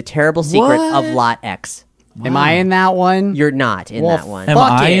 2, The Terrible Secret of Lot X. Wow. Am I in that one? You're not in that one. Am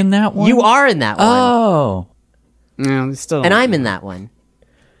I in that one? You are in that one. Oh. No, still. And I'm in that one.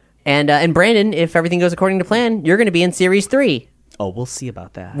 And Brandon, if everything goes according to plan, you're going to be in Series 3. Oh, we'll see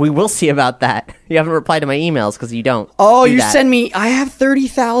about that. We will see about that. You haven't replied to my emails because you don't. Oh, you send me. I have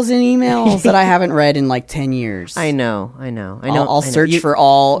 30,000 emails that I haven't read in like 10 years. I know. I'll search for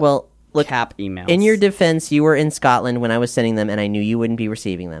all Cap emails. In your defense, you were in Scotland when I was sending them, and I knew you wouldn't be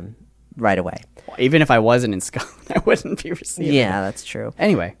receiving them right away. Even if I wasn't in Scotland, I wouldn't be receiving them. Yeah, that's true.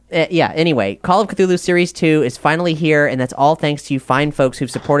 Anyway. Anyway, Call of Cthulhu Series 2 is finally here, and that's all thanks to you fine folks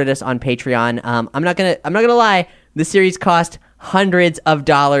who've supported us on Patreon. I'm not gonna lie, the series cost hundreds of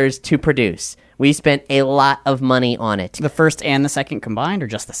dollars to produce. We spent a lot of money on it. The first and the second combined, or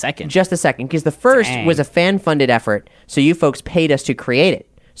just the second? Just the second, because the first was a fan-funded effort, so you folks paid us to create it.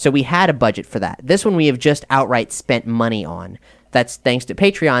 So we had a budget for that. This one we have just outright spent money on. That's thanks to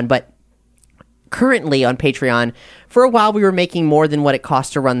Patreon, but currently on Patreon, for a while we were making more than what it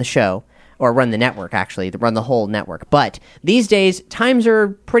costs to run the show, or run the network, actually, to run the whole network. But these days, times are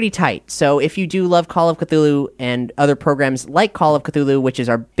pretty tight. So if you do love Call of Cthulhu and other programs like Call of Cthulhu, which is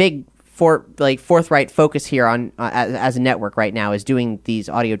our big forthright focus here on as a network right now, is doing these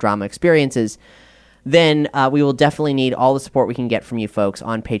audio drama experiences, then we will definitely need all the support we can get from you folks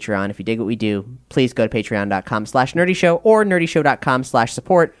on Patreon. If you dig what we do, please go to patreon.com/nerdyshow or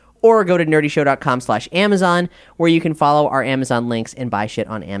nerdyshow.com/support, or go to nerdyshow.com/Amazon, where you can follow our Amazon links and buy shit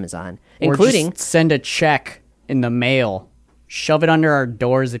on Amazon, including... Or just send a check in the mail. Shove it under our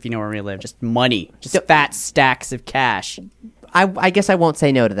doors if you know where we live. Just money. Just fat stacks of cash. I guess I won't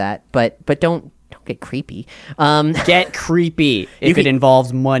say no to that, but don't get creepy. Get creepy if it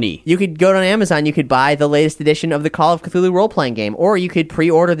involves money. You could go to Amazon. You could buy the latest edition of the Call of Cthulhu role-playing game, or you could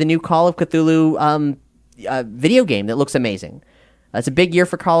pre-order the new Call of Cthulhu video game that looks amazing. It's a big year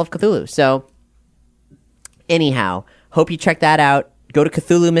for Call of Cthulhu. So, anyhow, hope you check that out. Go to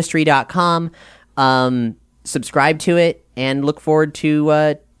CthulhuMystery.com, subscribe to it, and look forward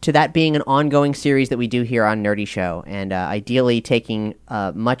to that being an ongoing series that we do here on Nerdy Show, and ideally taking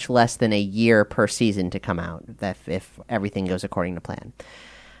much less than a year per season to come out, if everything goes according to plan.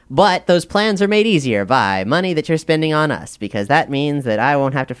 But those plans are made easier by money that you're spending on us, because that means that I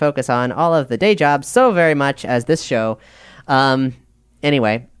won't have to focus on all of the day jobs so very much as this show.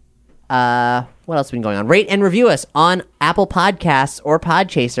 Anyway, what else has been going on? Rate and review us on Apple Podcasts or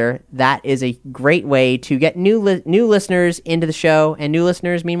Podchaser. That is a great way to get new listeners into the show, and new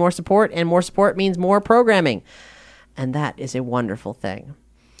listeners mean more support, and more support means more programming. And that is a wonderful thing.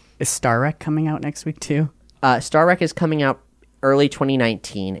 Is Star Trek coming out next week too? Star Trek is coming out early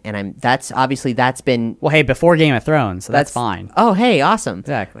 2019, and that's been... Well, hey, before Game of Thrones, so that's fine. Oh, hey, awesome.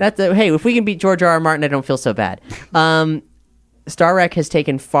 Exactly. Hey, if we can beat George R.R. Martin, I don't feel so bad. Star Trek has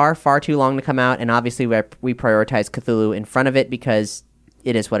taken far, far too long to come out, and obviously we prioritize Cthulhu in front of it because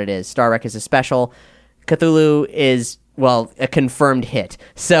it is what it is. Star Trek is a special. Cthulhu is, well, a confirmed hit.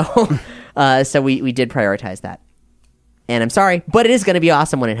 So so we did prioritize that. And I'm sorry, but it is going to be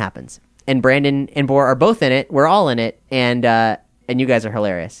awesome when it happens. And Brandon and Boar are both in it. We're all in it, and you guys are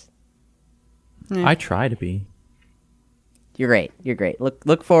hilarious. I try to be. You're great. You're great.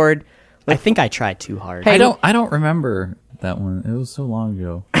 Look forward. I think I tried too hard. Hey, I don't remember that one. It was so long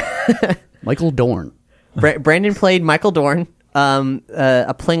ago. Michael Dorn. Brandon played Michael Dorn,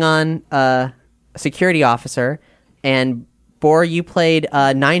 a Klingon security officer, and Boar, you played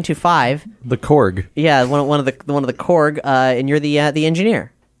 9 to 5. The Korg. Yeah, one of the Korg, and you're the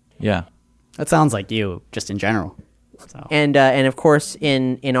engineer. Yeah. That sounds like you, just in general. So. And of course,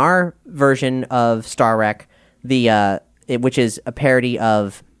 in our version of Star Trek, which is a parody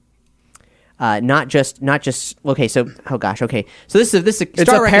of. Not just okay. So So this is it's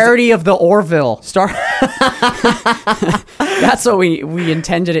a parody of the Orville Star. That's what we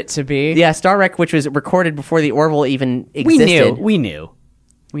intended it to be. Yeah, Star Trek, which was recorded before the Orville even existed. We knew.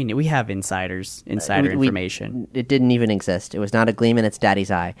 We have insider information. It didn't even exist. It was not a gleam in its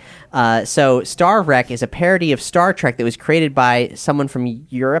daddy's eye. So Star Trek is a parody of Star Trek that was created by someone from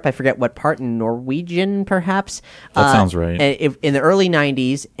Europe. I forget what part, Norwegian, perhaps. That sounds right. In the early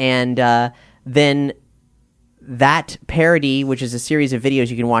 90s, and then that parody, which is a series of videos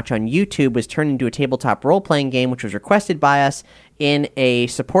you can watch on YouTube, was turned into a tabletop role-playing game, which was requested by us in a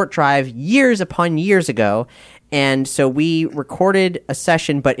support drive years upon years ago. And so we recorded a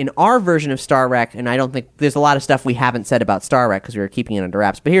session, but in our version of Star Trek, and I don't think there's a lot of stuff we haven't said about Star Trek because we were keeping it under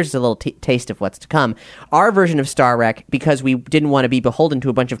wraps, but here's a little taste of what's to come. Our version of Star Trek, because we didn't want to be beholden to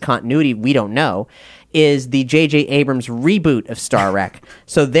a bunch of continuity we don't know, is the J.J. Abrams reboot of Star Trek.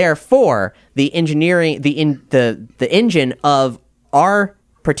 So therefore, the engineering, the engine of our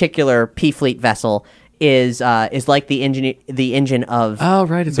particular P-Fleet vessel is like the engine of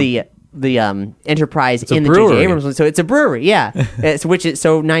the Enterprise in the J.J. Abrams one. So it's a brewery, yeah.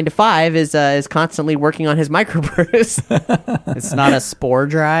 So 9 to 5 is constantly working on his microbrews. It's not a spore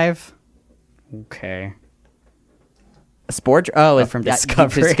drive. Okay. A spore? It's from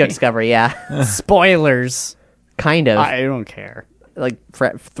Discovery. Discovery, yeah. Spoilers. Kind of. I don't care. Like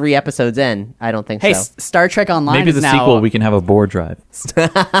 3 episodes in, I don't think so. Hey, Star Trek Online Maybe the sequel we can have a board drive.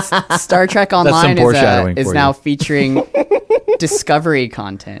 Star Trek Online is now featuring Discovery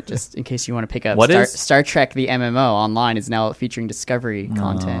content, just in case you want to pick up. Star Trek the MMO Online is now featuring Discovery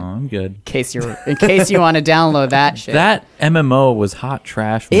content. I'm good. In case you want to download that shit. That MMO was hot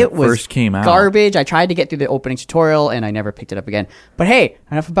trash when it first came out. Garbage. I tried to get through the opening tutorial and I never picked it up again. But hey,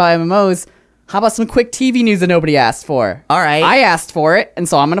 enough about MMOs. How about some quick TV news that nobody asked for? All right. I asked for it, and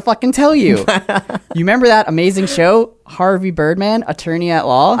so I'm going to fucking tell you. You remember that amazing show, Harvey Birdman, Attorney at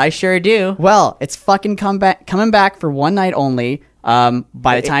Law? I sure do. Well, it's fucking coming back for one night only.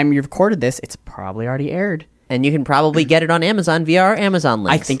 By the time you recorded this, it's probably already aired. And you can probably get it on Amazon via our Amazon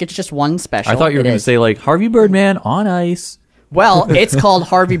links. I think it's just one special. I thought you were going to say, like, Harvey Birdman on ice. Well, it's called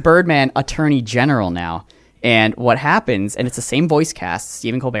Harvey Birdman, Attorney General now. And what happens, and it's the same voice cast,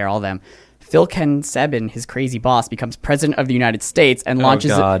 Stephen Colbert, all of them, Phil Ken Sebin, his crazy boss, becomes president of the United States and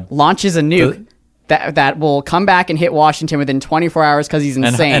launches a nuke that will come back and hit Washington within 24 hours because he's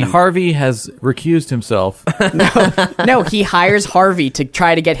insane. And Harvey has recused himself. No, he hires Harvey to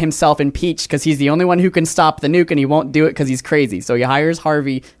try to get himself impeached because he's the only one who can stop the nuke, and he won't do it because he's crazy. So he hires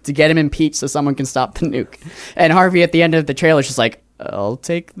Harvey to get him impeached so someone can stop the nuke. And Harvey at the end of the trailer is just like, I'll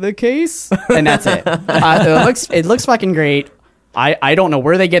take the case. And that's it. It looks fucking great. I don't know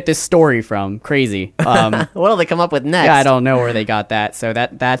where they get this story from. Crazy. What'll they come up with next? Yeah, I don't know where they got that. So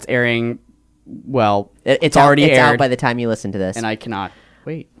that's airing. Well, it's already aired. It's out by the time you listen to this, and I cannot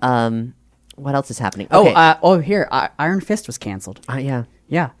wait. What else is happening? Okay. Here, Iron Fist was canceled.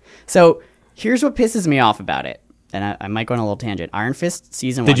 Yeah. So here's what pisses me off about it, and I might go on a little tangent. Iron Fist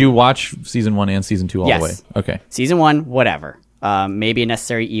season 1. Did you watch season 1 and season 2 all the way? Okay. Season 1, whatever. Maybe a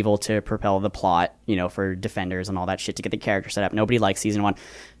necessary evil to propel the plot, for Defenders and all that shit to get the character set up. Nobody likes season 1,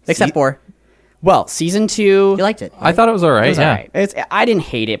 except for. Well, season 2... You liked it. Right? I thought it was all right, All right. I didn't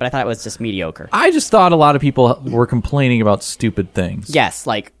hate it, but I thought it was just mediocre. I just thought a lot of people were complaining about stupid things. Yes,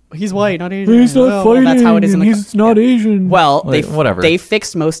 like, he's white, not Asian. He's not fighting, that's how it is in the he's not Asian. Well, whatever. They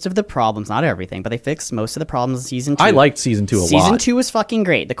fixed most of the problems, not everything, but they fixed most of the problems in season 2. I liked season 2 a lot. Season 2 was fucking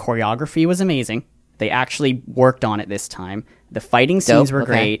great. The choreography was amazing. They actually worked on it this time. The fighting scenes were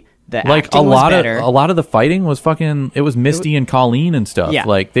great. The acting was better. A lot of the fighting was fucking. It was Misty and Colleen and stuff. Yeah.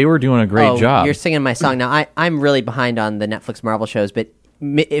 Like they were doing a great job. You're singing my song now. I'm really behind on the Netflix Marvel shows, but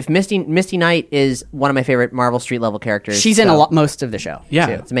if Misty Knight is one of my favorite Marvel street level characters. She's in most of the show. Yeah,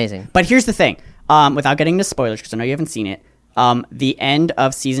 too. It's amazing. But here's the thing. Without getting into spoilers, because I know you haven't seen it, the end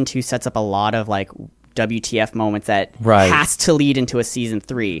of season 2 sets up a lot of like WTF moments that has to lead into a season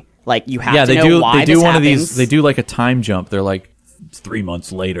 3. Like you have to know why this happens. Of these. They do like a time jump. They're like 3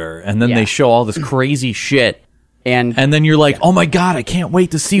 months later, and then they show all this crazy shit, and then you're like, oh my god, I can't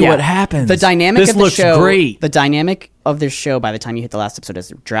wait to see what happens. The dynamic this of the looks show, great. The dynamic of this show by the time you hit the last episode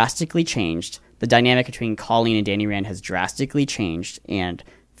has drastically changed. The dynamic between Colleen and Danny Rand has drastically changed, and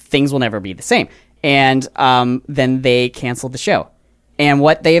things will never be the same. And then they canceled the show. And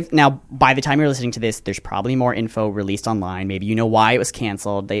what they've now, by the time you're listening to this, there's probably more info released online. Maybe you know why it was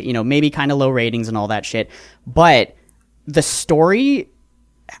canceled. They, maybe kind of low ratings and all that shit. But the story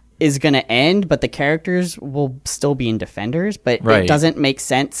is going to end, but the characters will still be in Defenders. But it doesn't make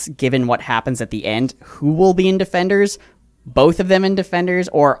sense given what happens at the end. Who will be in Defenders? Both of them in Defenders,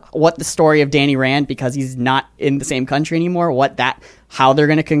 or what the story of Danny Rand, because he's not in the same country anymore. How they're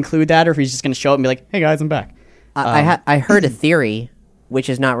going to conclude that, or if he's just going to show up and be like, "Hey guys, I'm back." I heard a theory, which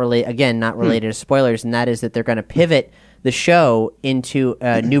is not related to spoilers, and that is that they're going to pivot the show into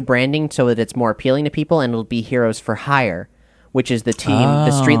new branding so that it's more appealing to people, and it'll be Heroes for Hire, which is the team,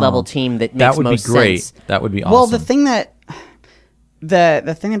 the street level team that makes most sense. That would be awesome. Well, the thing that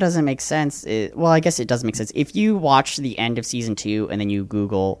doesn't make sense is, well, I guess it does make sense. If you watch the end of season 2 and then you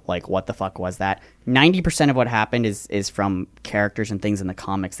Google like what the fuck was that, 90% of what happened is from characters and things in the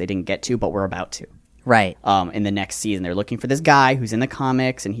comics they didn't get to, but we're about to. Right. In the next season, they're looking for this guy who's in the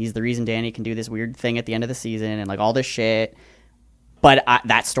comics, and he's the reason Danny can do this weird thing at the end of the season, and like all this shit. But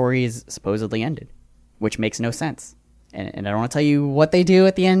that story is supposedly ended, which makes no sense. And I don't want to tell you what they do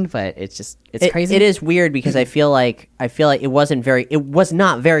at the end, but it's crazy. It is weird because I feel like it was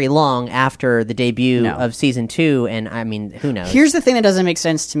not very long after the debut of season 2, and I mean, who knows? Here's the thing that doesn't make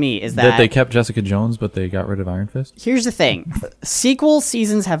sense to me is that they kept Jessica Jones, but they got rid of Iron Fist. Here's the thing: sequel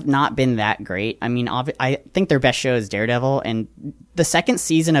seasons have not been that great. I mean, I think their best show is Daredevil, and the second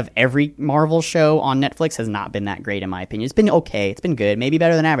season of every Marvel show on Netflix has not been that great, in my opinion. It's been okay, it's been good, maybe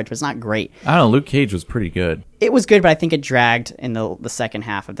better than average, but it's not great. I don't know. Luke Cage was pretty good. It was good, but I think it dragged in the second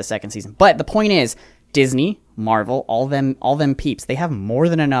half of the second season. But the point is, Disney, Marvel, all them peeps, they have more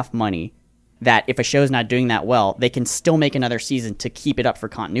than enough money that if a show's not doing that well, they can still make another season to keep it up for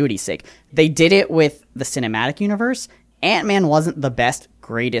continuity's sake. They did it with the cinematic universe. Ant-Man wasn't the best,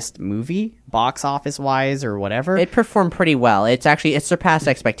 greatest movie, box office-wise or whatever. It performed pretty well. It surpassed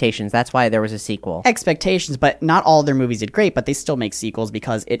expectations. That's why there was a sequel. Expectations, but not all their movies did great, but they still make sequels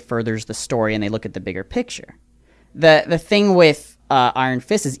because it furthers the story and they look at the bigger picture. The thing with Iron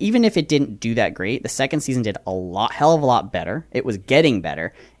Fist is even if it didn't do that great, the second season did hell of a lot better. It was getting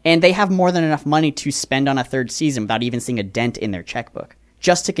better, and they have more than enough money to spend on a third season without even seeing a dent in their checkbook,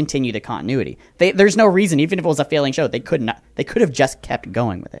 just to continue the continuity. There's no reason, even if it was a failing show, they could have just kept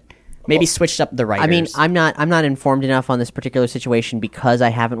going with it. Maybe switched up the writers. I mean, I'm not informed enough on this particular situation because I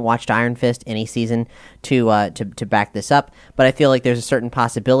haven't watched Iron Fist any season to back this up. But I feel like there's a certain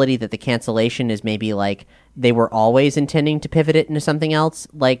possibility that the cancellation is maybe like they were always intending to pivot it into something else.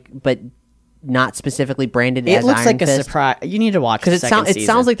 But not specifically branded It as looks Iron like Fist. a surprise. You need to watch Because the it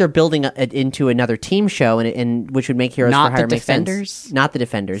sounds like they're building it into another team show, and which would make Heroes Not for Hire the make sense. Defenders? Not the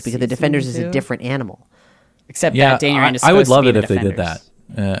Defenders, because the Season Defenders is 2? a different animal. Except Yeah, that Danny Rand is I would supposed to love be it the if they did Defenders.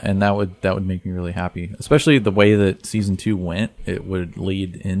 that, and that would make me really happy. Especially the way that season 2 went, it would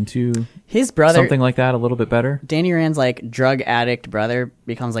lead into His brother, something like that a little bit better. Danny Rand's like drug addict brother,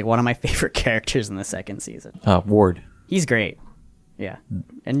 becomes like one of my favorite characters in the second season. Ward. He's great. Yeah,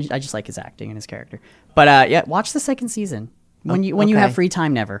 and I just like his acting and his character. But yeah, watch the second season when you okay. have free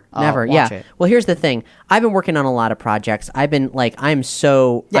time. Never. Never, Watch yeah. it. Well, here's the thing. I've been working on a lot of projects. I'm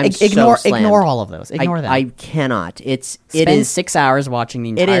so ignore slammed. all of those. Ignore them. I cannot. It Spend is 6 hours watching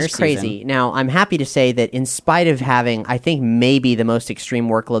the entire It is season. crazy. Now, I'm happy to say that in spite of having, I think, maybe the most extreme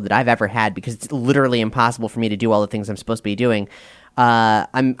workload that I've ever had, because it's literally impossible for me to do all the things I'm supposed to be doing,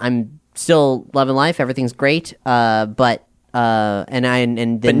 I'm still loving life. Everything's great. But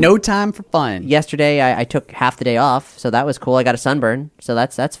no time for fun. yesterday I took half the day off, so that was cool. I got a sunburn, so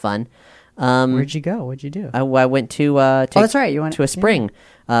that's fun. Where'd you go? What'd you do? I went to that's right. You went to a spring.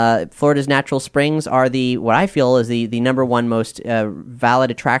 Florida's natural springs are what I feel is the number one most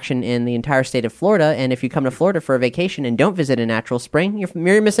valid attraction in the entire state of Florida. And if you come to Florida for a vacation and don't visit a natural spring,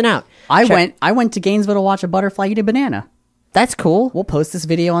 you're missing out. I went to Gainesville to watch a butterfly eat a banana. That's cool. We'll post this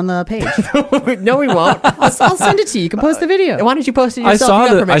video on the page. No, we won't. I'll send it to you. You can post the video. Why don't you post it I yourself? You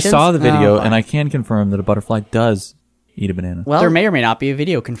got I permissions. saw the video, Oh, fine. and I can confirm that a butterfly does eat a banana. Well, There may or may not be a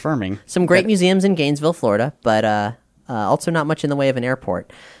video confirming. some great museums in Gainesville, Florida, but also not much in the way of an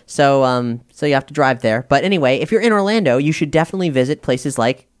airport. So you have to drive there. But anyway, if you're in Orlando, you should definitely visit places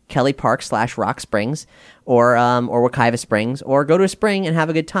like Kelly Park / Rock Springs, or Wekiva Springs, or go to a spring and have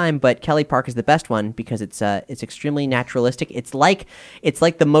a good time. But Kelly Park is the best one because it's extremely naturalistic. It's like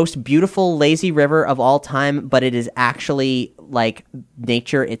the most beautiful lazy river of all time, but it is actually like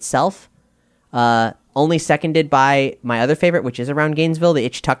nature itself. Only seconded by my other favorite, which is around Gainesville, the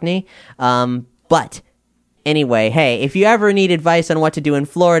Ichtuckney. But anyway, hey, if you ever need advice on what to do in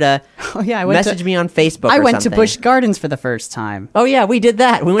Florida, message me on Facebook. I or went to something. Busch Gardens for the first time. Oh yeah, we did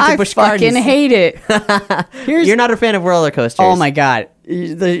that. We went to I Busch fucking Gardens. hate it. You're not a fan of roller coasters. Oh my god.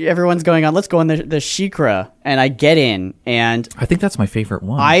 Everyone's going on. Let's go on the Shikra, and I get in, and I think that's my favorite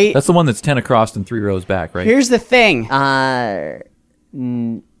one. I- That's the one that's 10 across and 3 rows back, right? here's the thing.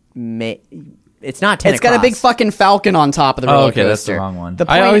 It's not 10 It's got a big across. fucking falcon on top of the roller Oh, okay, coaster. that's the wrong one. The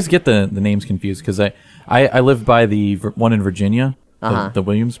I point- always get the names confused because I live by the one in Virginia, the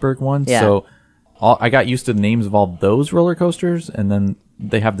Williamsburg one. Yeah. So I got used to the names of all those roller coasters, and then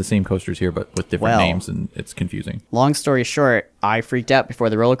they have the same coasters here, but with different Well. names, and it's confusing. Long story short, I freaked out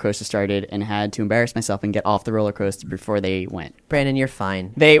before the roller coaster started and had to embarrass myself and get off the roller coaster before they went. Brandon, you're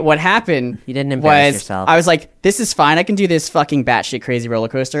fine. What happened? You didn't embarrass was yourself. I was like, this is fine. I can do this fucking batshit crazy roller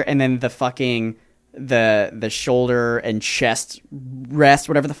coaster, and then the fucking the shoulder and chest rest,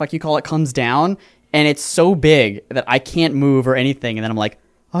 whatever the fuck you call it, comes down, and it's so big that I can't move or anything. And then I'm like,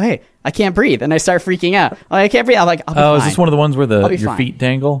 oh hey, I can't breathe, and I start freaking out. Oh, I can't breathe. I'm like, I'll be Oh, fine. is this one of the ones where I'll be your fine. feet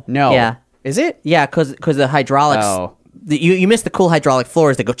dangle? No. Yeah. Is it? Yeah, because the hydraulics. Oh. You missed the cool hydraulic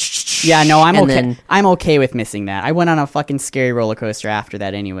floors that go. Yeah, no, I'm and okay. then- I'm okay with missing that. I went on a fucking scary roller coaster after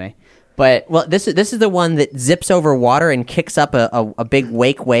that anyway. But Well, this is the one that zips over water and kicks up a big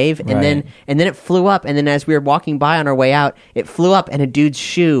wake wave, and Right. then it flew up, and then as we were walking by on our way out, it flew up, and a dude's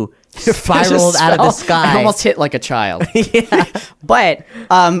shoe spiraled out of the sky. I almost hit like a child. But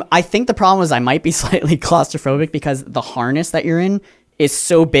I think the problem is I might be slightly claustrophobic because the harness that you're in is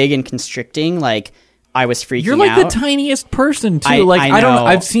so big and constricting. Like I was freaking You're like out. the tiniest person too. I don't. know.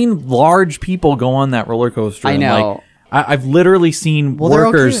 I've seen large people go on that roller coaster. I and, know. I've literally seen Well, they're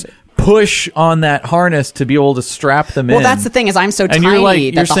okay workers with it. push on that harness to be able to strap them in. Well, that's the thing is I'm so And tiny you're like, that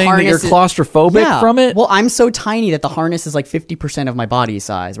you're the saying that harness you're claustrophobic from it? Well, I'm so tiny that the harness is like 50% of my body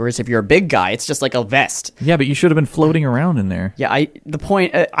size, whereas if you're a big guy, it's just like a vest. Yeah, but you should have been floating around in there. Yeah, I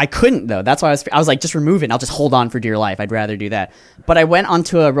couldn't though. That's why I was like, just remove it. And I'll just hold on for dear life. I'd rather do that. But I went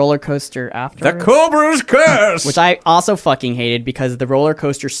onto a roller coaster after, Cobra's curse. which I also fucking hated because the roller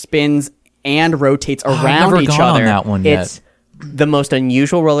coaster spins and rotates I've around never each gone other. on that one yet. It's the most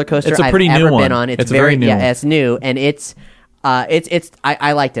unusual roller coaster It's a I've pretty new ever one. been on. It's It's very new. Yeah, it's new, and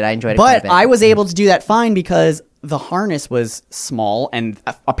I liked it. I enjoyed it. quite a But bit. I was able to do that fine because the harness was small, and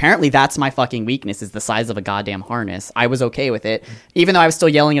apparently that's my fucking weakness is the size of a goddamn harness. I was okay with it, even though I was still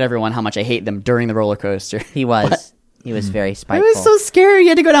yelling at everyone how much I hate them during the roller coaster. He was. He was very It spiteful. was so scary. You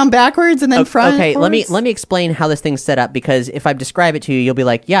had to go down backwards and then front. Okay, let me forwards. explain how this thing's set up, because if I describe it to you, you'll be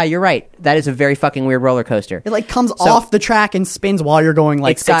like, "Yeah, you're right. That is a very fucking weird roller coaster." It like comes off the track and spins while you're going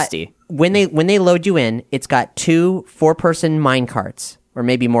like It's got- 60. when they load you in, it's got 2 4-person mine carts, or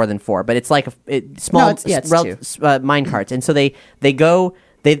maybe more than 4, but it's like small it's 2. mine carts. And so they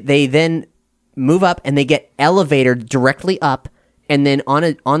then move up and they get elevated directly up, and then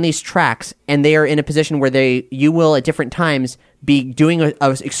on these tracks, and they are in a position where you will at different times be doing a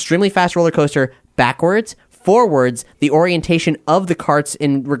extremely fast roller coaster backwards, forwards. The orientation of the carts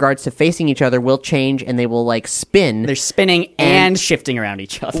in regards to facing each other will change, and they will like spin. They're spinning and shifting around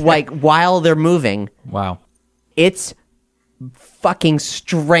each other, like while they're moving. Wow, it's fucking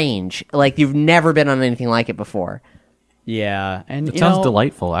strange. Like you've never been on anything like it before. Yeah, and it sounds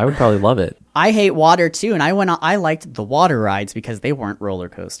delightful. I would probably love it. I hate water too, and I liked the water rides because they weren't roller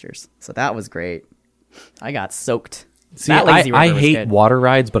coasters, so that was great. I got soaked. See, I hate water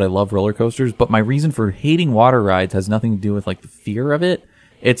rides, but I love roller coasters. But my reason for hating water rides has nothing to do with like the fear of it.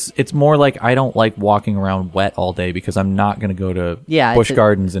 It's more like I don't like walking around wet all day because I'm not going to go to Busch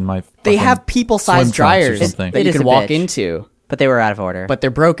Gardens in my. They have people-sized dryers that you can walk into, but they were out of order. But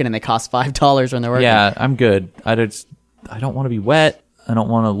they're broken and they cost $5 when they're working. Yeah, I'm good. I don't want to be wet. I don't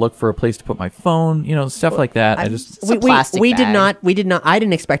want to look for a place to put my phone, stuff like that. We did not. I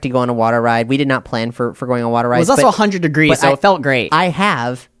didn't expect to go on a water ride. We did not plan for going on water rides. It was also 100 degrees, so it felt great. I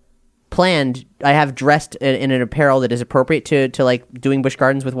have dressed in an apparel that is appropriate to like doing Busch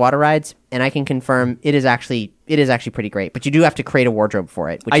Gardens with water rides, and I can confirm it is actually pretty great. But you do have to create a wardrobe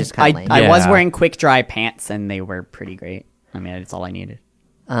for it, which is kind of lame. I was wearing quick dry pants, and they were pretty great. I mean, it's all I needed.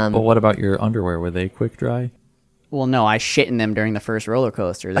 But what about your underwear? Were they quick dry? Well, no, I shit in them during the first roller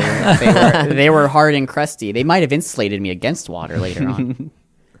coaster. They were hard and crusty. They might have insulated me against water later on.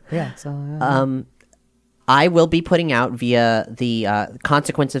 Yeah. So. I will be putting out via the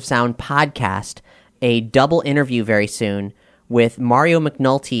Consequence of Sound podcast a double interview very soon with Mario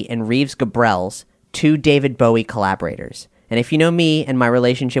McNulty and Reeves Gabrels, 2 David Bowie collaborators. And if you know me and my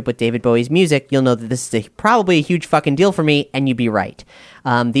relationship with David Bowie's music, you'll know that this is probably a huge fucking deal for me, and you'd be right.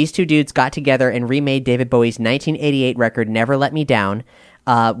 These 2 dudes got together and remade David Bowie's 1988 record, Never Let Me Down,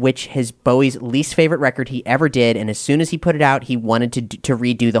 which is Bowie's least favorite record he ever did, and as soon as he put it out, he wanted to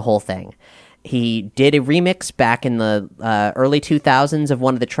redo the whole thing. He did a remix back in the early 2000s of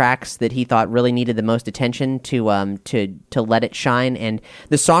one of the tracks that he thought really needed the most attention to let it shine, and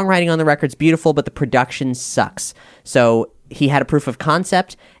the songwriting on the record's beautiful, but the production sucks. So he had a proof of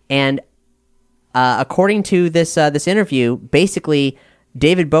concept, and according to this interview, basically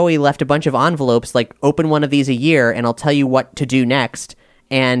David Bowie left a bunch of envelopes, like open one of these a year, and I'll tell you what to do next.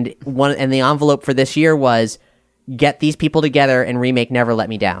 And the envelope for this year was get these people together and remake Never Let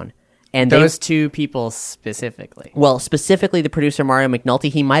Me Down. And those 2 people specifically. Well, specifically the producer Mario McNulty,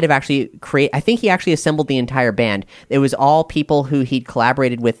 he might have actually I think he actually assembled the entire band. It was all people who he'd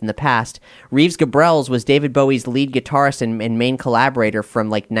collaborated with in the past. Reeves Gabrels was David Bowie's lead guitarist and main collaborator from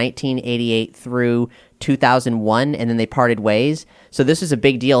like 1988 through 2001, and then they parted ways. So this is a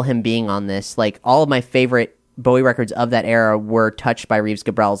big deal, him being on this. Like all of my favorite Bowie records of that era were touched by Reeves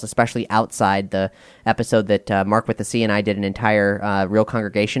Gabrels, especially outside the episode that Mark with the C and I did an entire Real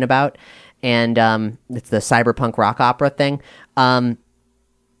Congregation about. And it's the cyberpunk rock opera thing.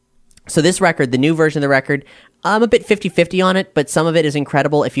 So this record, the new version of the record, I'm a bit 50-50 on it, but some of it is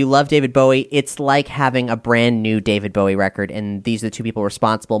incredible. If you love David Bowie, it's like having a brand new David Bowie record. And these are the 2 people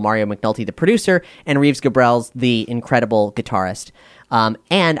responsible, Mario McNulty, the producer, and Reeves Gabrels, the incredible guitarist.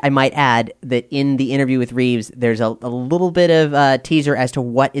 And I might add that in the interview with Reeves, there's a little bit of a teaser as to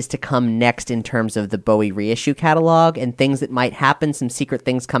what is to come next in terms of the Bowie reissue catalog and things that might happen, some secret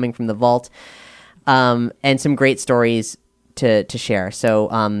things coming from the vault, and some great stories to share.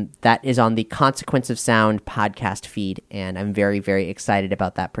 So that is on the Consequence of Sound podcast feed, and I'm very, very excited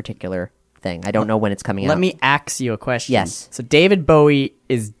about that particular thing. I don't know when it's coming out. Let me ask you a question. Yes. So David Bowie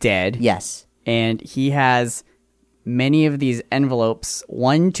is dead. Yes. And he has many of these envelopes,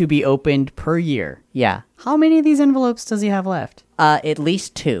 one to be opened per year. Yeah. How many of these envelopes does he have left? At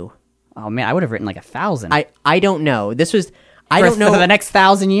least 2. Oh man, I would have written like 1,000. I don't know. This was... I don't know for the next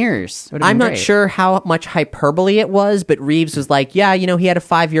 1,000 years. I'm not sure how much hyperbole it was, but Reeves was like, yeah, he had a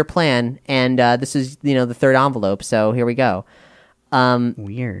 5-year plan, and this is, the 3rd envelope, so here we go.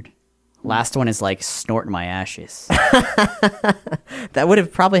 Weird. Last one is like snorting my ashes. That would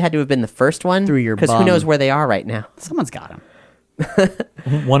have probably had to have been the first one. Through your bum. Because who knows where they are right now. Someone's got them.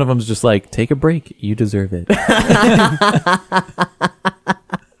 One of them's just like, take a break. You deserve it.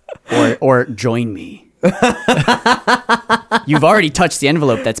 or join me. You've already touched the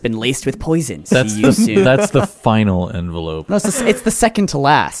envelope that's been laced with poison. That's the final envelope. No, it's the second to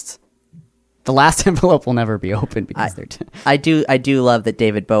last. The last envelope will never be opened because they're. I do love that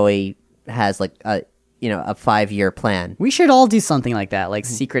David Bowie has like a 5-year plan. We should all do something like that, like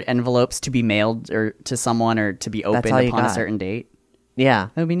secret envelopes to be mailed or to someone or to be opened upon a certain date. Yeah.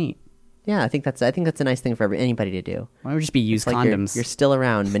 That would be neat. Yeah, I think that's a nice thing for anybody to do. Why would it just be used Like condoms? you're still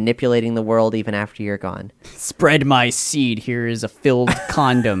around, manipulating the world even after you're gone. Spread my seed. Here is a filled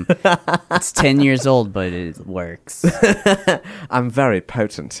condom. It's 10 years old, but it works. I'm very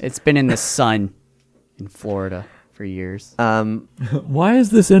potent. It's been in the sun in Florida for years. Why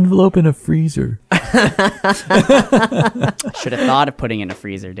is this envelope in a freezer? Should have thought of putting it in a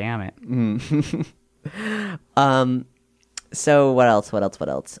freezer. Damn it. So what else?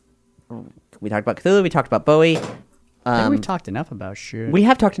 We talked about Cthulhu. We talked about Bowie. I think we've talked enough about shit. We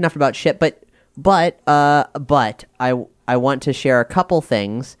have talked enough about shit, but I want to share a couple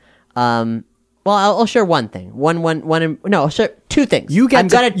things. Well, I'll share one thing. I'll share two things. I'm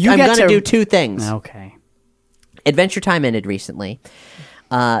gonna do two things. Okay. Adventure Time ended recently.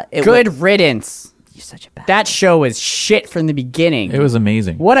 Good riddance. You're such a bad. That show was shit from the beginning. It was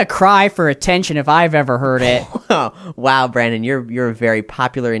amazing. What a cry for attention if I've ever heard it. Oh, wow, Brandon, you're a very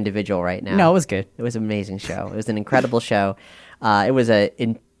popular individual right now. No, it was good. It was an amazing show. It was an incredible show. It was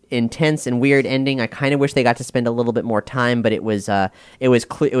intense and weird ending. I kind of wish they got to spend a little bit more time, but it was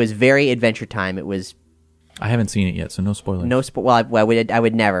very Adventure Time. It was. I haven't seen it yet, so no spoilers. Well, I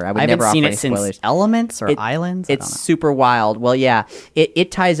would never. I haven't seen it spoilers. since Elements or Islands. It's super wild. Well, yeah,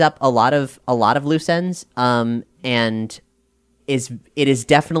 it ties up a lot of loose ends. And it is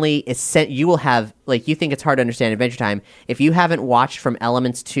definitely you will have, like, you think it's hard to understand Adventure Time. If you haven't watched from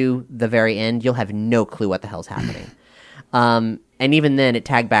Elements to the very end, you'll have no clue what the hell's happening. And even then, it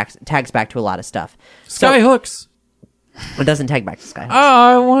tags back to a lot of stuff. Skyhooks. It doesn't tag back to Skyhooks. Oh,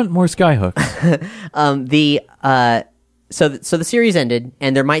 I want more Skyhooks. So the series ended,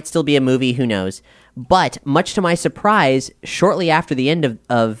 and there might still be a movie. Who knows? But much to my surprise, shortly after the end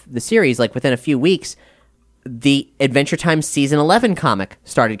of the series, like within a few weeks, the Adventure Time season 11 comic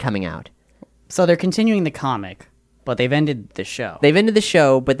started coming out. So they're continuing the comic, but they've ended the show. They've ended the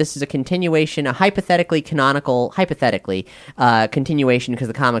show, but this is a continuation, a canonical continuation, because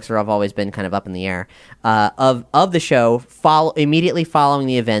the comics have always been kind of up in the air, of the show, immediately following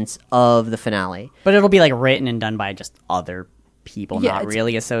the events of the finale. But it'll be like written and done by just other people, Yeah, not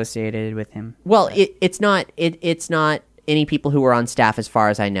really associated with him. Well, it's not any people who were on staff, as far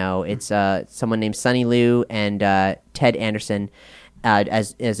as I know. It's someone named Sonny Liu and Ted Anderson.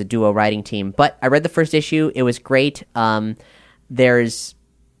 As a duo writing team. But I read the first issue. It was great. There's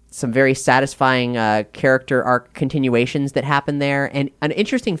some very satisfying character arc continuations that happen there. And an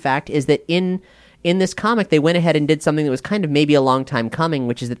interesting fact is that in this comic, they went ahead and did something that was kind of maybe a long time coming,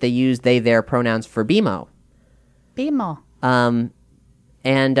 which is that they used they, their pronouns for BMO. BMO.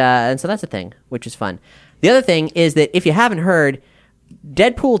 And so that's a thing, which is fun. The other thing is that if you haven't heard,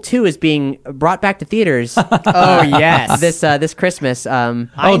 Deadpool 2 is being brought back to theaters. Oh yes, this Christmas.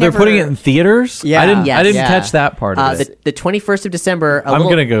 They're putting it in theaters. Yeah. I didn't Yes. catch that part of it. The 21st of December. I'm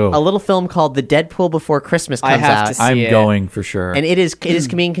gonna go. A little film called The Deadpool Before Christmas comes I have out. to see I'm it. going for sure. And it is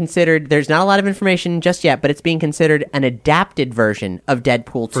being considered. There's not a lot of information just yet, but it's being considered an adapted version of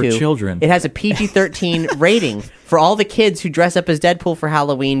Deadpool 2 For children. It has a PG-13 rating for all the kids who dress up as Deadpool for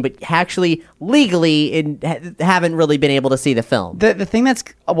Halloween, but actually legally haven't really been able to see the film. The thing that's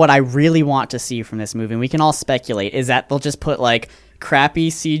what I really want to see from this movie, and we can all speculate, is that they'll just put like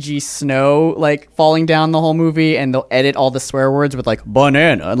crappy CG snow like falling down the whole movie, and they'll edit all the swear words with like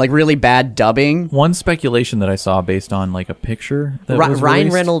banana and like really bad dubbing. One speculation that I saw based on like a picture that was Ryan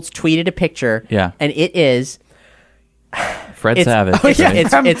released. Reynolds tweeted a picture. Yeah. And it is Fred it's, Savage. Oh, yeah,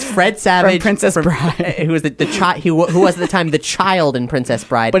 right? it's Fred Savage from Princess Bride. who was the child who was at the time the child in Princess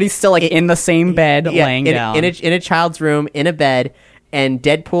Bride, But he's still like in the same bed, laying down. in a child's room in a bed, and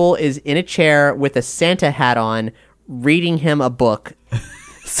Deadpool is in a chair with a Santa hat on, reading him a book.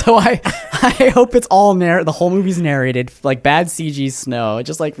 So I hope it's all the whole movie's narrated like bad CG snow,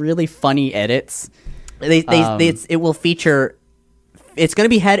 just like really funny edits. It will feature. It's going to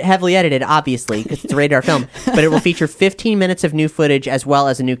be heavily edited, obviously, because it's a radar film, but it will feature 15 minutes of new footage as well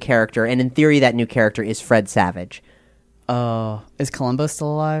as a new character, and in theory, that new character is Fred Savage. Oh, is Columbo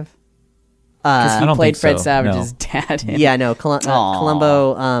still alive? I Because he don't played think Fred so, Savage's no. dad. Yeah, no, Aw.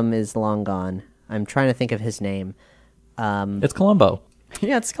 Columbo is long gone. I'm trying to think of his name. It's Columbo.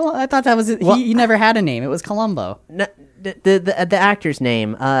 Yeah, it's I thought that was it. Well- He never had a name. It was Columbo. No, the actor's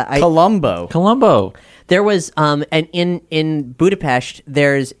name. Columbo. Columbo. There was and in Budapest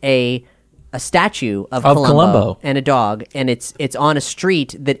there's a statue of Columbo. and a dog, and it's on a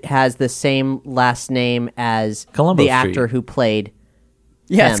street that has the same last name as Columbo the Street. actor who played.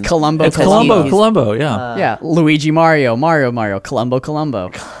 Yeah, it's him. Columbo. It's Because Columbo. he's- Columbo. Yeah. Yeah, Luigi Mario, Columbo,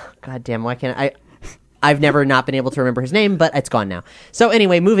 Columbo. God damn! Why can't I? I've never not been able to remember his name, but it's gone now. So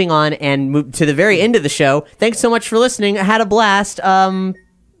anyway, moving on and move to the very end of the show. Thanks so much for listening. I had a blast. That's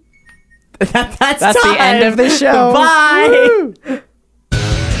the end of the show. Bye. Woo!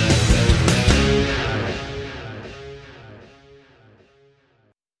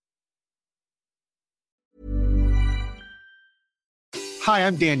 Hi,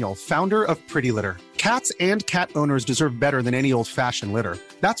 I'm Daniel, founder of Pretty Litter. Cats and cat owners deserve better than any old-fashioned litter.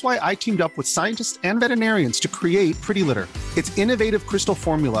 That's why I teamed up with scientists and veterinarians to create Pretty Litter. Its innovative crystal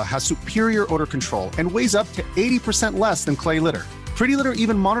formula has superior odor control and weighs up to 80% less than clay litter. Pretty Litter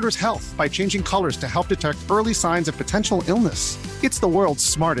even monitors health by changing colors to help detect early signs of potential illness. It's the world's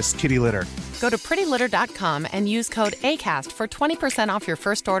smartest kitty litter. Go to prettylitter.com and use code ACAST for 20% off your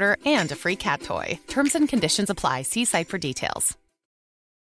first order and a free cat toy. Terms and conditions apply. See site for details.